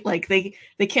 right? Like they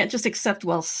can't just accept,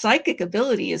 well, psychic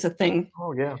ability is a thing,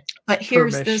 Oh yeah. but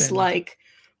here's this Permission. like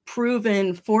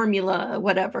proven formula,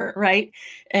 whatever, right?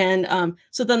 And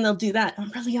so then they'll do that.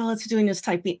 And really, all it's doing is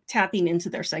tapping into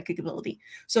their psychic ability.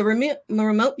 So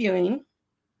remote viewing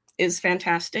is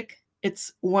fantastic.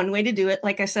 It's one way to do it.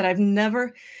 Like I said,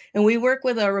 and we work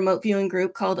with a remote viewing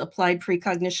group called Applied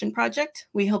Precognition Project.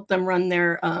 We help them run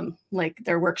their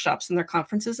their workshops and their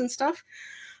conferences and stuff,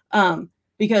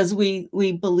 because we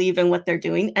believe in what they're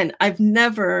doing. And I've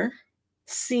never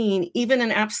seen even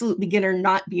an absolute beginner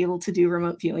not be able to do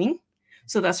remote viewing.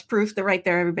 So that's proof that right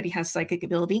there, everybody has psychic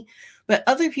ability. But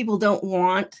other people don't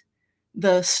want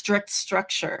the strict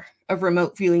structure of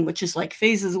remote viewing, which is like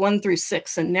phases 1 through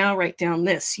 6, and now write down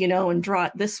this, and draw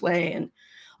it this way and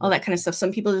all that kind of stuff.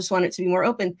 Some people just want it to be more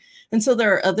open. And so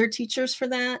there are other teachers for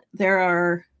that. There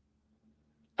are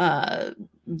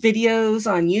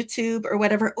videos on YouTube or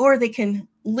whatever, or they can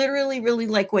literally really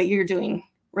like what you're doing,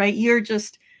 right? You're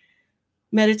just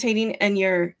meditating and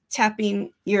you're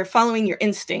following your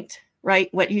instinct, right?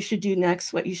 What you should do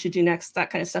next, that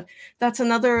kind of stuff. That's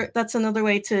another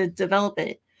way to develop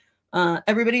it.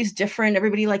 Everybody's different.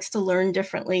 Everybody likes to learn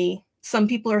differently. Some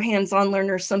people are hands-on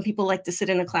learners. Some people like to sit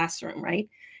in a classroom, right?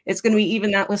 It's going to be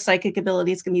even that with psychic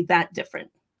ability. It's going to be that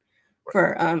different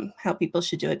for how people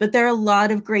should do it. But there are a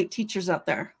lot of great teachers out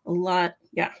there. A lot,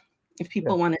 yeah. If Yeah.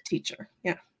 people want a teacher,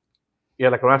 yeah. Yeah.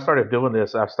 Like when I started doing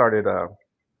this, I started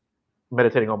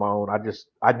meditating on my own.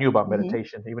 I knew about Hmm.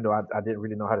 meditation, even though I didn't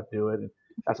really know how to do it. And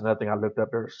that's another thing I looked up.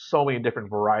 There's so many different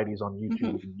varieties on Hmm.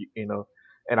 YouTube. And,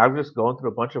 And I was just going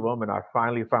through a bunch of them, and I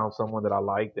finally found someone that I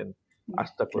liked, and I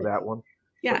stuck with Good. that one.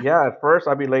 But Yeah. yeah, at first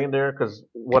I'd be laying there because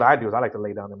what I do is I like to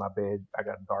lay down in my bed. I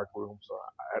got a dark room, so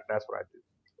that's what I do,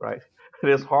 right?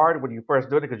 And it's hard when you first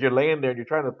do it because you're laying there and you're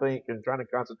trying to think and trying to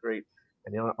concentrate,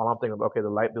 and all I'm thinking, okay, the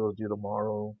light bill is due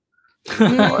tomorrow,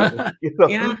 Mhm.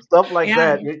 Yeah. stuff like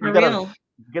Yeah. that. You For gotta real.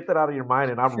 get that out of your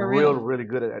mind, and I'm For real. really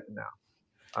good at it now.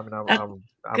 I mean, That's I'm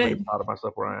really good. proud of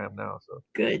myself where I am now. So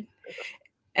Good.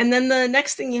 And then the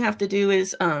next thing you have to do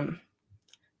is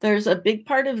there's a big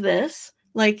part of this,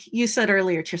 like you said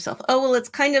earlier to yourself, oh, well, it's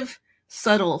kind of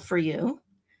subtle for you.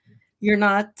 You're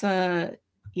not,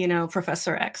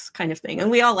 Professor X kind of thing.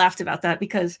 And we all laughed about that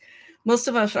because most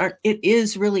of us aren't, it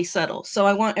is really subtle. So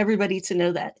I want everybody to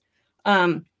know that.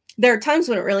 There are times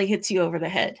when it really hits you over the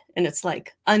head and it's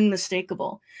like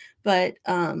unmistakable. But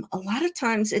a lot of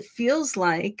times it feels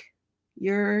like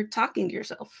you're talking to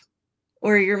yourself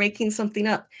or you're making something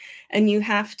up, and you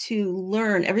have to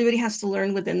learn, everybody has to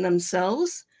learn within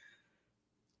themselves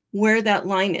where that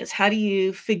line is. How do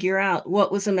you figure out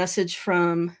what was a message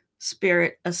from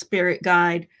spirit, a spirit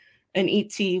guide, an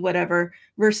ET, whatever,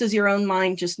 versus your own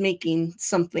mind just making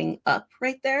something up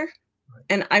right there?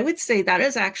 And I would say that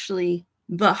is actually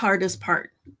the hardest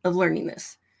part of learning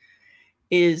this,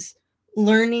 is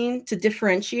learning to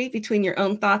differentiate between your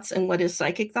own thoughts and what is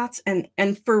psychic thoughts. And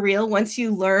for real, once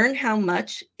you learn how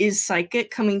much is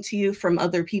psychic coming to you from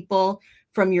other people,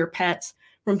 from your pets,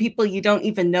 from people you don't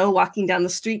even know walking down the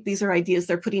street, these are ideas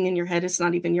they're putting in your head. It's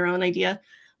not even your own idea.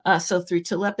 So through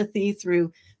telepathy,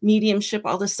 through mediumship,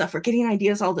 all this stuff, we're getting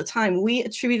ideas all the time. We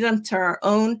attribute them to our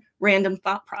own random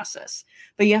thought process,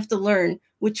 but you have to learn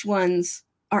which ones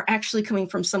are actually coming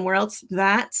from somewhere else.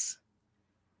 That's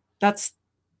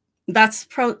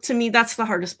to me, that's the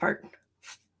hardest part,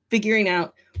 figuring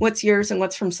out what's yours and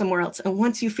what's from somewhere else. And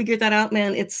once you figure that out,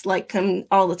 man, it's like coming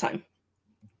all the time.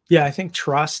 Yeah, I think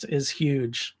trust is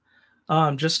huge.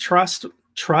 Just trust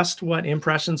what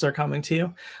impressions are coming to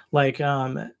you. Like,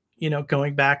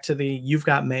 going back to the you've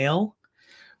got mail.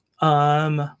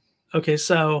 Um, okay,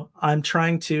 so I'm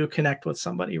trying to connect with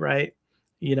somebody, right?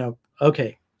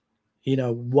 Okay,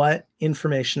 what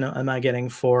information am I getting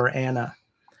for Anna?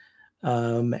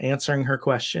 Answering her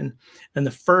question. And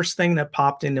the first thing that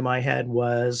popped into my head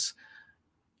was,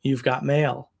 you've got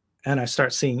mail. And I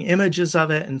start seeing images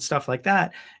of it and stuff like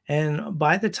that. And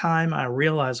by the time I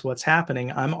realize what's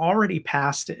happening, I'm already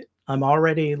past it. I'm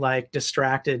already like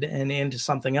distracted and into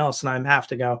something else. And I have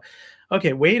to go,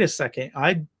 okay, wait a second.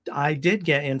 I did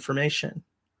get information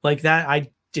like that.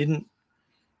 I didn't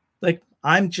like,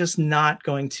 I'm just not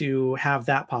going to have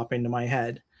that pop into my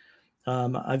head.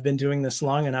 I've been doing this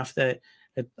long enough that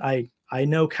I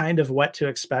know kind of what to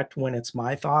expect when it's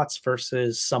my thoughts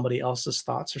versus somebody else's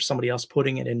thoughts or somebody else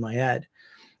putting it in my head.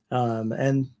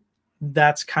 And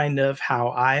that's kind of how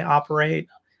I operate.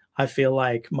 I feel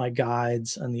like my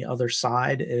guides on the other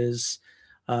side is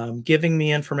giving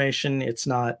me information. It's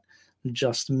not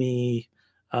just me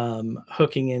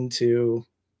hooking into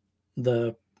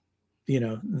the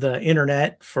the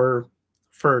internet for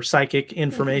psychic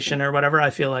information or whatever.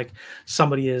 I feel like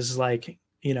somebody is like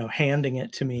handing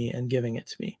it to me and giving it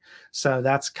to me. So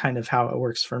that's kind of how it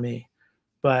works for me.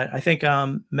 But I think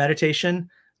meditation,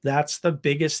 that's the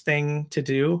biggest thing to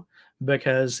do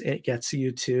because it gets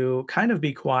you to kind of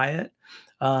be quiet.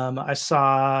 I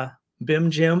saw Bim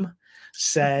Jim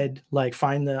said like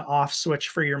find the off switch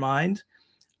for your mind.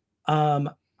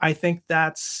 I think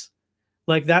that's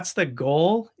the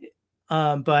goal.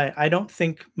 But I don't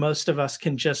think most of us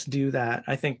can just do that.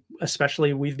 I think,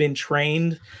 especially, we've been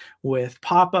trained with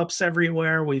pop ups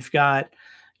everywhere. We've got,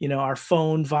 our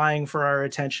phone vying for our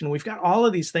attention. We've got all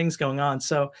of these things going on.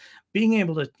 So being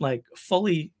able to like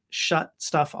fully shut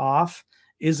stuff off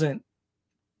isn't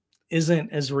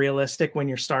as realistic when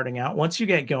you're starting out. Once you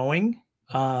get going,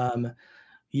 um,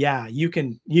 yeah, you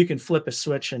can flip a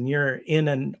switch and you're in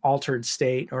an altered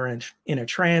state or in a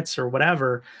trance or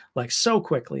whatever, like so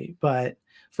quickly. But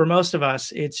for most of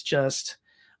us, it's just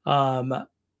um,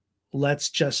 let's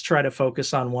just try to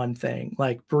focus on one thing,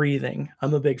 like breathing.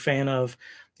 I'm a big fan of,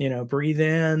 breathe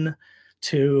in,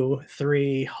 2,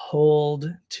 3,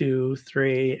 hold, 2,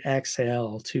 3,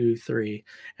 exhale, 2, 3,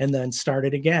 and then start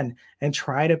it again and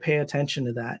try to pay attention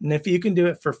to that. And if you can do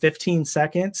it for 15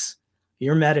 seconds,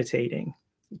 you're meditating.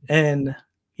 And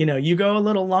you go a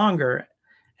little longer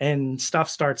and stuff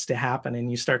starts to happen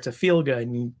and you start to feel good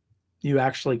and you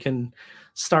actually can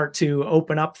start to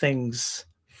open up things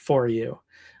for you.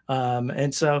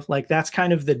 And so like that's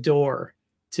kind of the door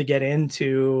to get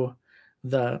into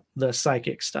the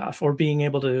psychic stuff, or being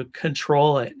able to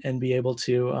control it and be able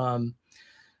to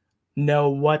know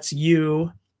what's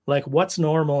you Like what's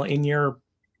normal in your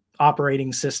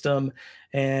operating system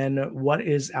and what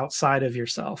is outside of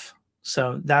yourself.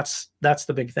 So that's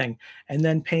the big thing. And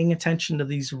then paying attention to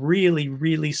these really,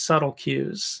 really subtle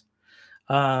cues.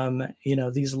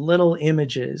 These little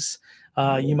images.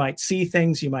 You might see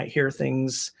things, you might hear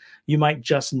things, you might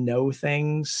just know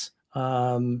things.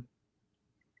 You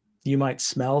might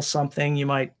smell something, you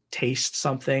might taste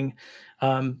something,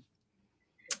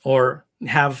 or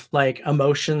have like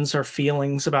emotions or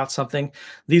feelings about something.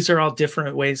 These are all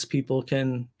different ways people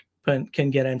can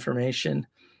get information,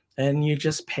 and you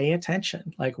just pay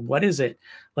attention. Like, what is it?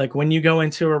 Like when you go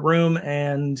into a room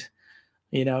and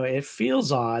it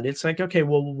feels odd. It's like, okay,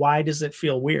 well, why does it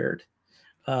feel weird?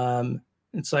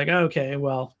 It's like, okay,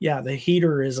 well, yeah, the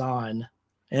heater is on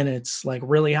and it's like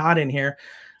really hot in here.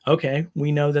 Okay,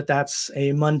 we know that that's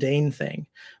a mundane thing,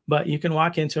 but you can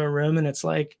walk into a room and it's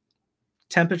like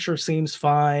temperature seems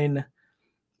fine.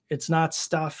 It's not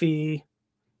stuffy,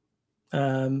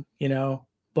 um, you know,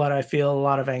 but I feel a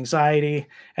lot of anxiety.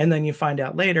 And then you find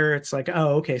out later, it's like,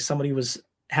 oh, okay, somebody was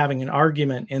having an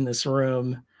argument in this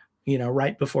room,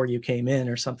 right before you came in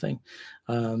or something.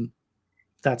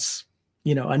 That's,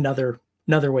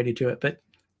 another way to do it. But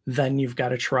then you've got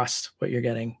to trust what you're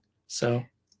getting. So,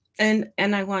 and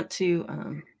I want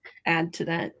to add to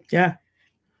that. Yeah.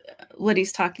 What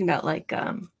he's talking about, like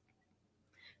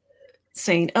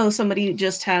saying, oh, somebody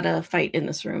just had a fight in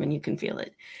this room and you can feel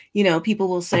it. People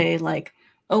will say like,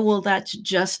 oh, well, that's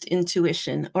just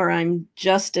intuition, or I'm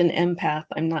just an empath,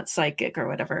 I'm not psychic, or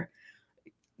whatever.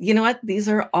 You know what? These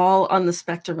are all on the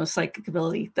spectrum of psychic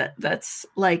ability. That's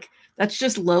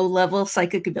just low level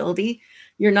psychic ability.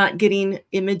 You're not getting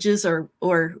images or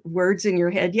words in your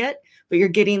head yet, but you're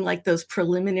getting like those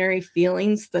preliminary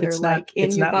feelings that are like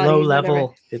in your body. Low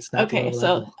level. It's not okay. Low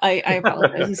So level. I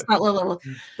apologize. It's not low level,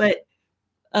 but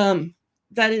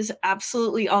that is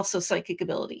absolutely also psychic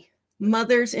ability.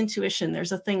 Mother's intuition.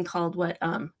 There's a thing called what?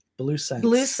 Blue sense.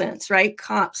 Blue sense, right?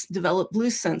 Cops develop blue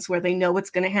sense where they know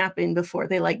what's going to happen before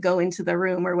they like go into the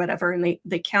room or whatever, and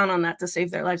they count on that to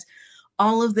save their lives.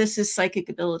 All of this is psychic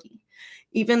ability.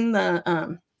 Even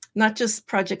the not just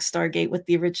Project Stargate with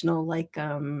the original like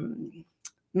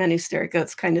Manu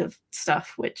Goats kind of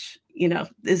stuff, which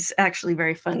is actually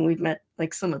very fun. We've met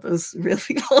like some of those real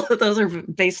people that those are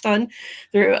based on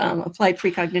through Applied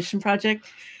Precognition Project.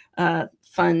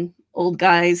 Fun old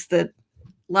guys that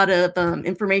a lot of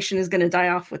information is going to die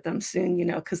off with them soon,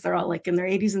 because they're all like in their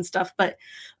 80s and stuff. But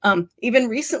even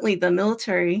recently, the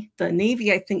military, the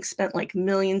Navy, I think, spent like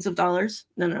millions of dollars.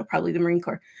 No, probably the Marine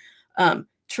Corps,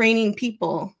 training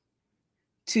people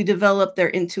to develop their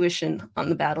intuition on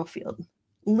the battlefield.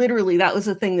 Literally, that was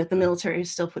a thing that the military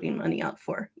is still putting money out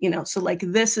for, So like,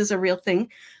 this is a real thing.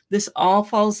 This all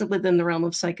falls within the realm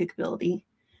of psychic ability.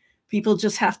 People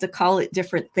just have to call it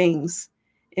different things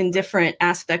in different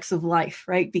aspects of life,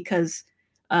 right? Because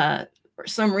for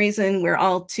some reason we're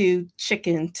all too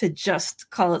chicken to just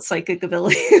call it psychic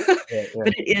ability. Yeah.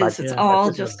 But it is. It's all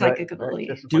just psychic ability.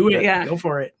 Right? Do it. Yeah. Go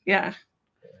for it. Yeah.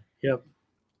 Yep.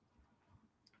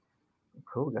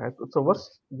 Cool, guys. So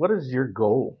what is your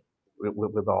goal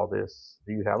with all this?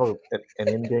 Do you have an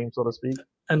end game, so to speak?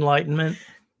 Enlightenment.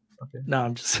 Okay. No,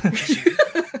 I'm just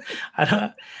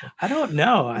I don't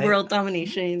know. World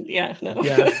domination. Yeah. No.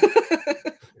 Yeah.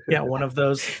 Yeah, one of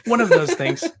those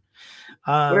things.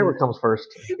 Whatever comes first.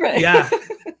 Right. Yeah.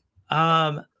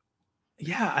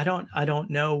 Yeah, I don't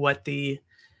know what the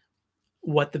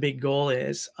big goal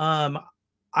is.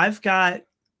 I've got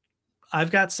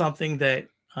something that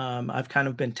I've kind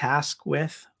of been tasked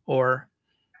with, or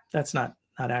that's not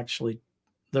actually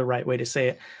the right way to say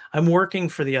it. I'm working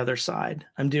for the other side.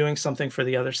 I'm doing something for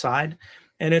the other side,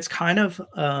 and it's kind of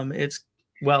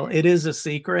it is a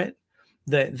secret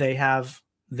that they have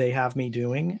me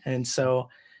doing, and so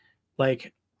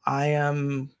like I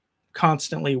am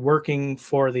constantly working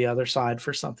for the other side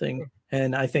for something,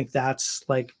 and I think that's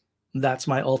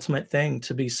my ultimate thing,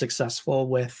 to be successful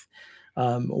with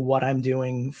what I'm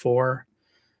doing for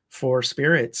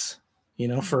spirits,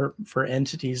 for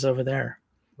entities over there.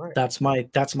 Right. That's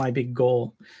my big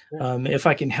goal. Yeah. If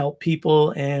I can help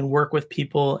people and work with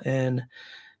people and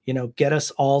get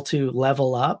us all to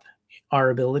level up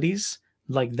our abilities,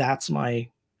 that's my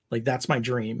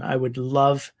dream. I would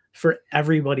love for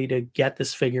everybody to get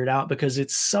this figured out, because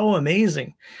it's so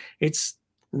amazing. It's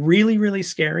really, really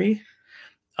scary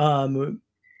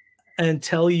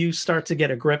until you start to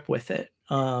get a grip with it,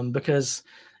 because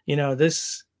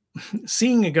this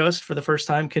seeing a ghost for the first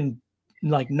time can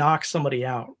knock somebody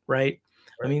out, right?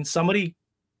 I mean, somebody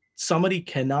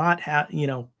cannot have,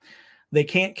 they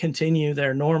can't continue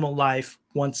their normal life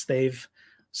once they've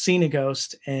seen a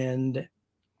ghost and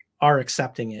are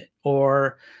accepting it,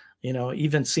 or,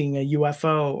 even seeing a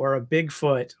UFO or a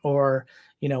Bigfoot or,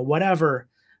 whatever,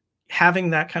 having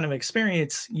that kind of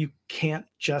experience, you can't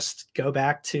just go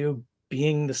back to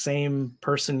being the same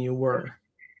person you were.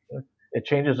 It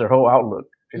changes their whole outlook,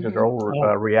 changes their whole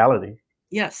reality.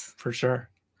 Yes, for sure.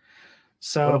 What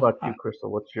So about you, Crystal?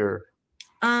 What's your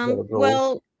goals?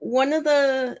 well, one of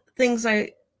the things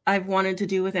I've wanted to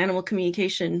do with animal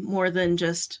communication, more than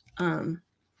just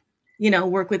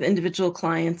work with individual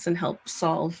clients and help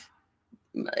solve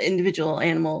individual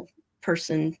animal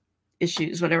person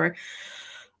issues, whatever.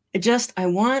 I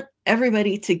want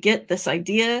everybody to get this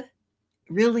idea,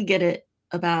 really get it,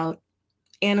 about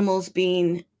animals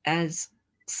being as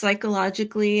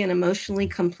psychologically and emotionally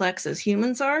complex as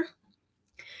humans are.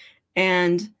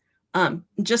 And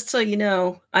just so you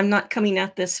know, I'm not coming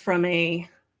at this from a,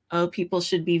 oh, people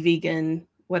should be vegan,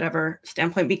 whatever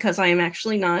standpoint, because I am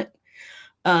actually not,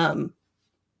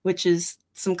 which is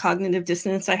some cognitive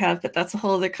dissonance I have, but that's a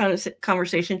whole other kind of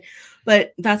conversation.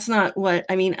 But that's not what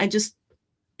I mean.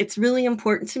 It's really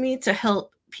important to me to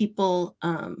help people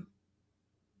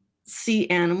see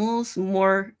animals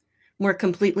more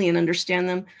completely and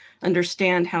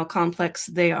understand how complex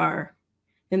they are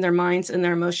in their minds and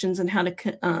their emotions, and how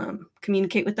to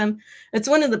communicate with them. It's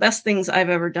one of the best things I've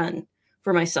ever done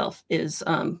for myself, is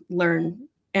learn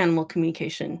animal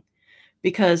communication,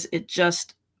 because it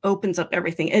just opens up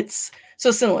everything. It's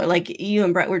so similar, like you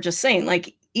and Brett were just saying,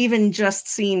 like even just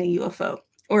seeing a UFO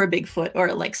or a Bigfoot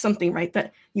or like something, right,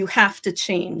 that you have to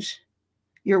change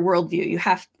your worldview. You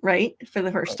have, right, for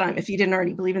the first time, if you didn't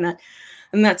already believe in that.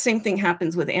 And that same thing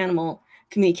happens with animal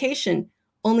communication,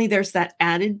 only there's that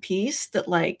added piece that,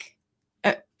 like,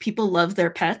 people love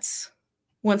their pets.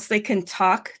 Once they can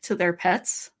talk to their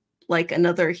pets like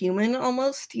another human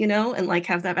almost, and like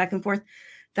have that back and forth,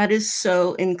 that is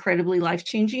so incredibly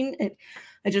life-changing.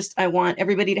 I want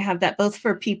everybody to have that, both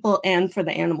for people and for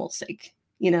the animals' sake,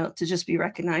 to just be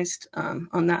recognized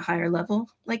on that higher level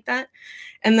like that.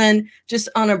 And then just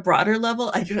on a broader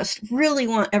level, I just really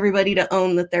want everybody to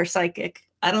own that they're psychic.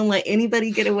 I don't let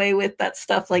anybody get away with that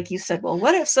stuff. Like you said, well,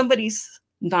 what if somebody's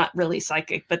not really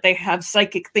psychic, but they have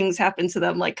psychic things happen to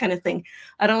them, like kind of thing.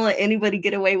 I don't let anybody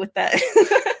get away with that.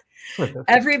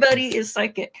 Everybody is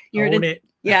psychic. Own it.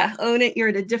 Yeah, own it. You're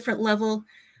at a different level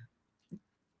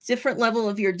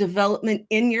of your development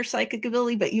in your psychic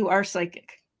ability, but you are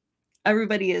psychic.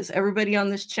 Everybody is. Everybody on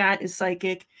this chat is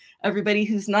psychic. Everybody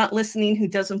who's not listening, who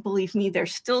doesn't believe me, they're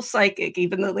still psychic,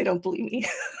 even though they don't believe me.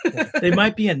 They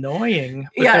might be annoying,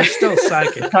 but they're still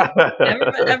psychic.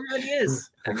 Everybody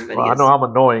is. Everybody is. I know I'm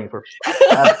annoying.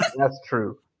 That's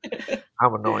true.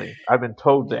 I'm annoying. I've been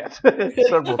told that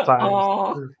several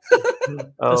times.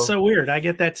 That's so weird. I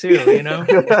get that too,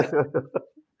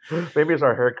 Maybe it's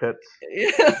our haircuts.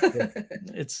 Yeah.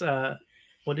 It's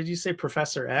what did you say,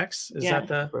 Professor X? Is that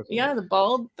the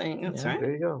bald thing? That's right.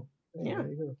 There you go. Yeah. There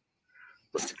you go.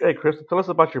 Hey, Krista, tell us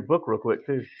about your book real quick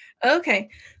too. Okay,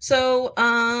 so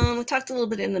we talked a little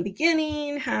bit in the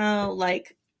beginning how,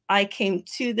 like, I came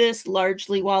to this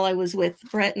largely while I was with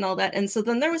Brett and all that, and so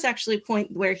then there was actually a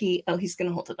point where he's going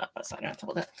to hold it up, so I don't have to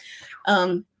hold it.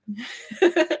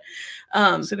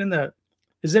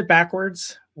 Is it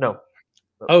backwards? No.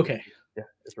 Okay. Yeah,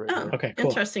 it's right. Oh, okay, cool.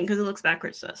 Interesting, because it looks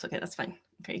backwards to us. Okay, that's fine.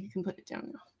 Okay, you can put it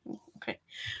down now. Okay.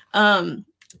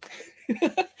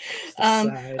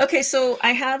 Okay, so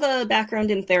I have a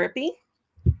background in therapy,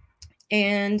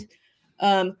 and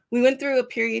we went through a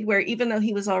period where, even though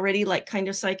he was already like kind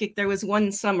of psychic, there was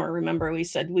one summer, remember we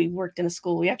said we worked in a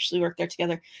school, we actually worked there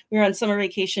together, we were on summer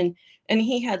vacation, and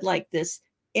he had like this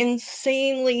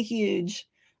insanely huge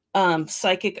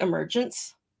psychic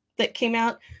emergence that came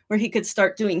out, where he could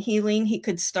start doing healing, he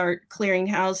could start clearing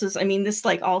houses. I mean, this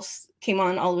like all came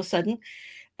on all of a sudden.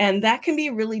 And that can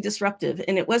be really disruptive.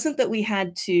 And it wasn't that we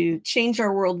had to change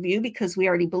our worldview because we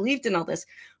already believed in all this,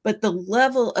 but the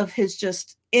level of his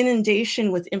just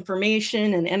inundation with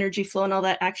information and energy flow and all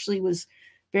that actually was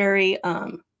very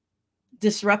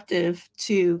disruptive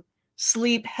to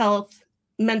sleep, health,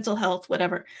 mental health,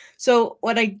 whatever. So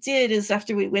what I did is,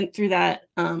 after we went through that,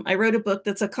 I wrote a book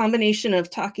that's a combination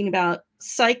of talking about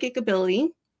psychic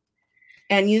ability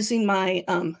and using my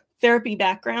therapy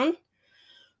background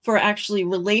for actually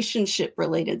relationship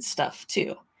related stuff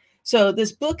too. So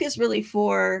this book is really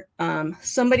for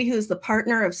somebody who's the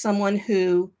partner of someone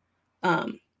who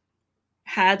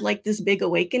had like this big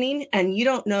awakening, and you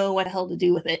don't know what the hell to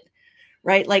do with it,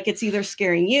 right? Like, it's either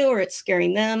scaring you or it's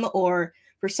scaring them, or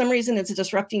for some reason it's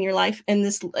disrupting your life. And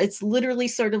it's literally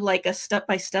sort of like a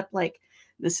step-by-step, like,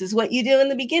 this is what you do in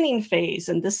the beginning phase,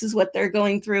 and this is what they're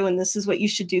going through, and this is what you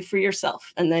should do for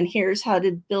yourself, and then here's how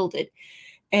to build it.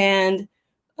 And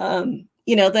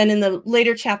then in the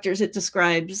later chapters, it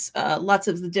describes lots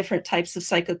of the different types of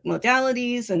psychic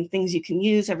modalities and things you can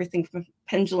use, everything from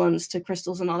pendulums to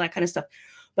crystals and all that kind of stuff.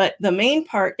 But the main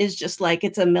part is just like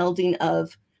it's a melding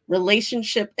of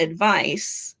relationship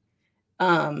advice,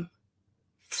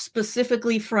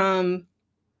 specifically from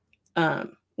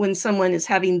when someone is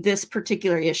having this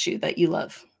particular issue that you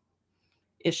love.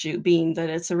 Issue being that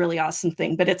it's a really awesome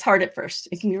thing, but it's hard at first.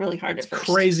 It can be really hard at first.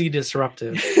 Crazy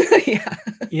disruptive. Yeah.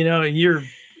 You're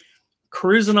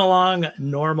cruising along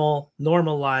normal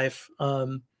life.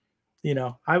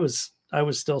 I was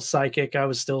still psychic. I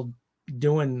was still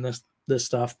doing this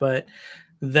stuff, but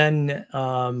then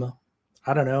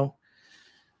I don't know,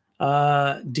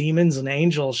 demons and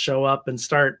angels show up and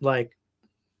start like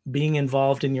being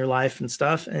involved in your life and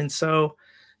stuff. And so,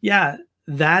 yeah,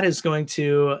 that is going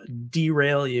to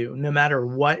derail you no matter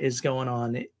what is going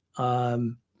on.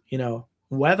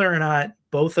 Whether or not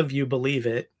both of you believe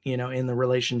it, in the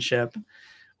relationship,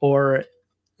 or,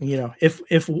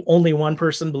 if only one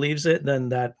person believes it, then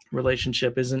that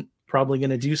relationship isn't probably going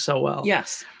to do so well.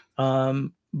 Yes.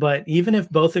 But even if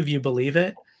both of you believe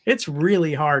it, it's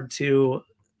really hard to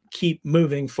keep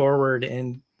moving forward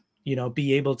and,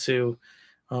 be able to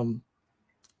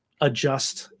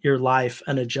adjust your life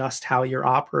and adjust how you're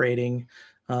operating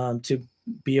to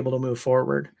be able to move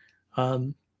forward.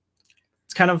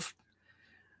 It's kind of,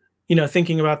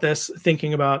 thinking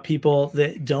about people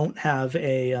that don't have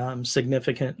a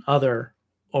significant other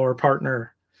or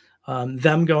partner,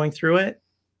 them going through it,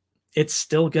 it's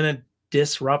still going to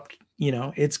disrupt,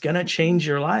 it's going to change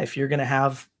your life. You're going to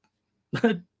have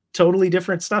totally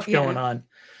different stuff going on.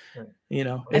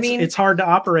 It's hard to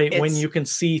operate when you can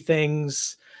see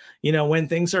things, when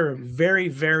things are very,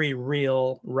 very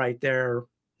real right there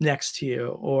next to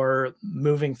you, or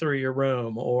moving through your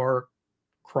room, or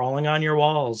crawling on your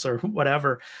walls, or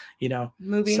whatever,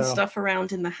 moving stuff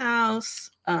around in the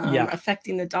house,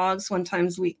 affecting the dogs. One time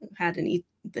we had the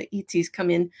ETs come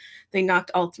in. They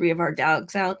knocked all 3 of our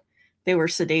dogs out. They were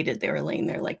sedated. They were laying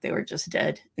there like they were just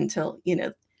dead until,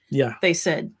 they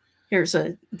said, here's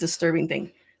a disturbing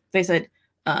thing. They said,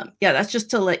 that's just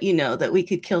to let you know that we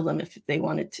could kill them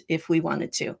if we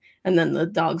wanted to. And then the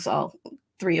dogs, all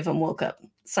 3 of them, woke up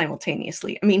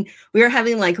simultaneously. I mean, we were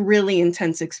having like really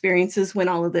intense experiences when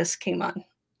all of this came on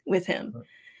with him.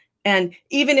 And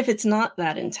even if it's not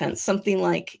that intense, something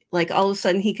like all of a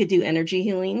sudden he could do energy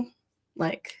healing,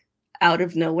 like out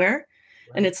of nowhere.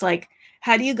 Right. And it's like,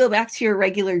 how do you go back to your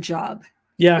regular job?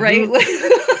 Yeah. Right.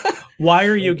 Why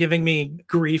are you giving me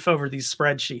grief over these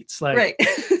spreadsheets? Like, right.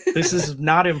 This is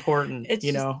not important. It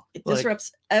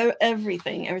disrupts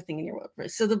everything in your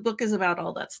world. So the book is about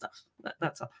all that stuff.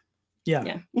 That's all.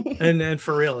 Yeah. and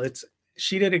for real,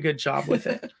 she did a good job with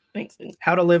it. Thanks.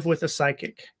 How to Live with a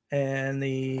Psychic, and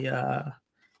the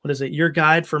what is it? Your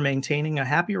Guide for Maintaining a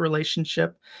Happy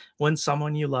Relationship When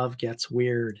Someone You Love Gets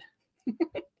Weird,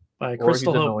 by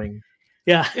Crystal Hope.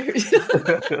 Yeah. Crystal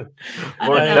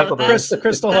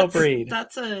Hope Reed.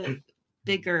 That's a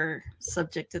bigger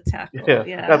subject to tackle.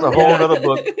 Yeah. That's a whole other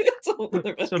book.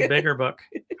 It's a bigger book.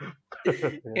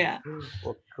 Yeah.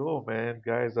 Well, cool, man.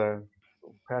 Guys,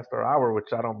 past our hour,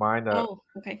 which I don't mind.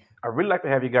 Okay. I really like to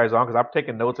have you guys on because I'm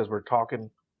taking notes as we're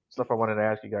talking. Stuff I wanted to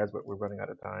ask you guys, but we're running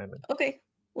out of time. And, okay.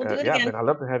 We'll do it again. Man, I'd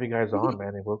love to have you guys on,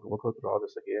 man, and we'll go through all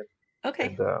this again.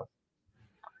 Okay. And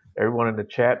everyone in the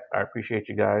chat, I appreciate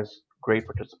you guys. Great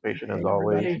participation as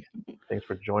always. Thanks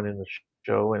for joining the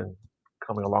show and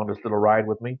coming along this little ride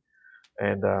with me.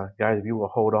 And guys, if you will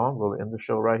hold on, we'll end the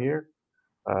show right here.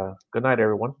 Good night,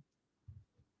 everyone.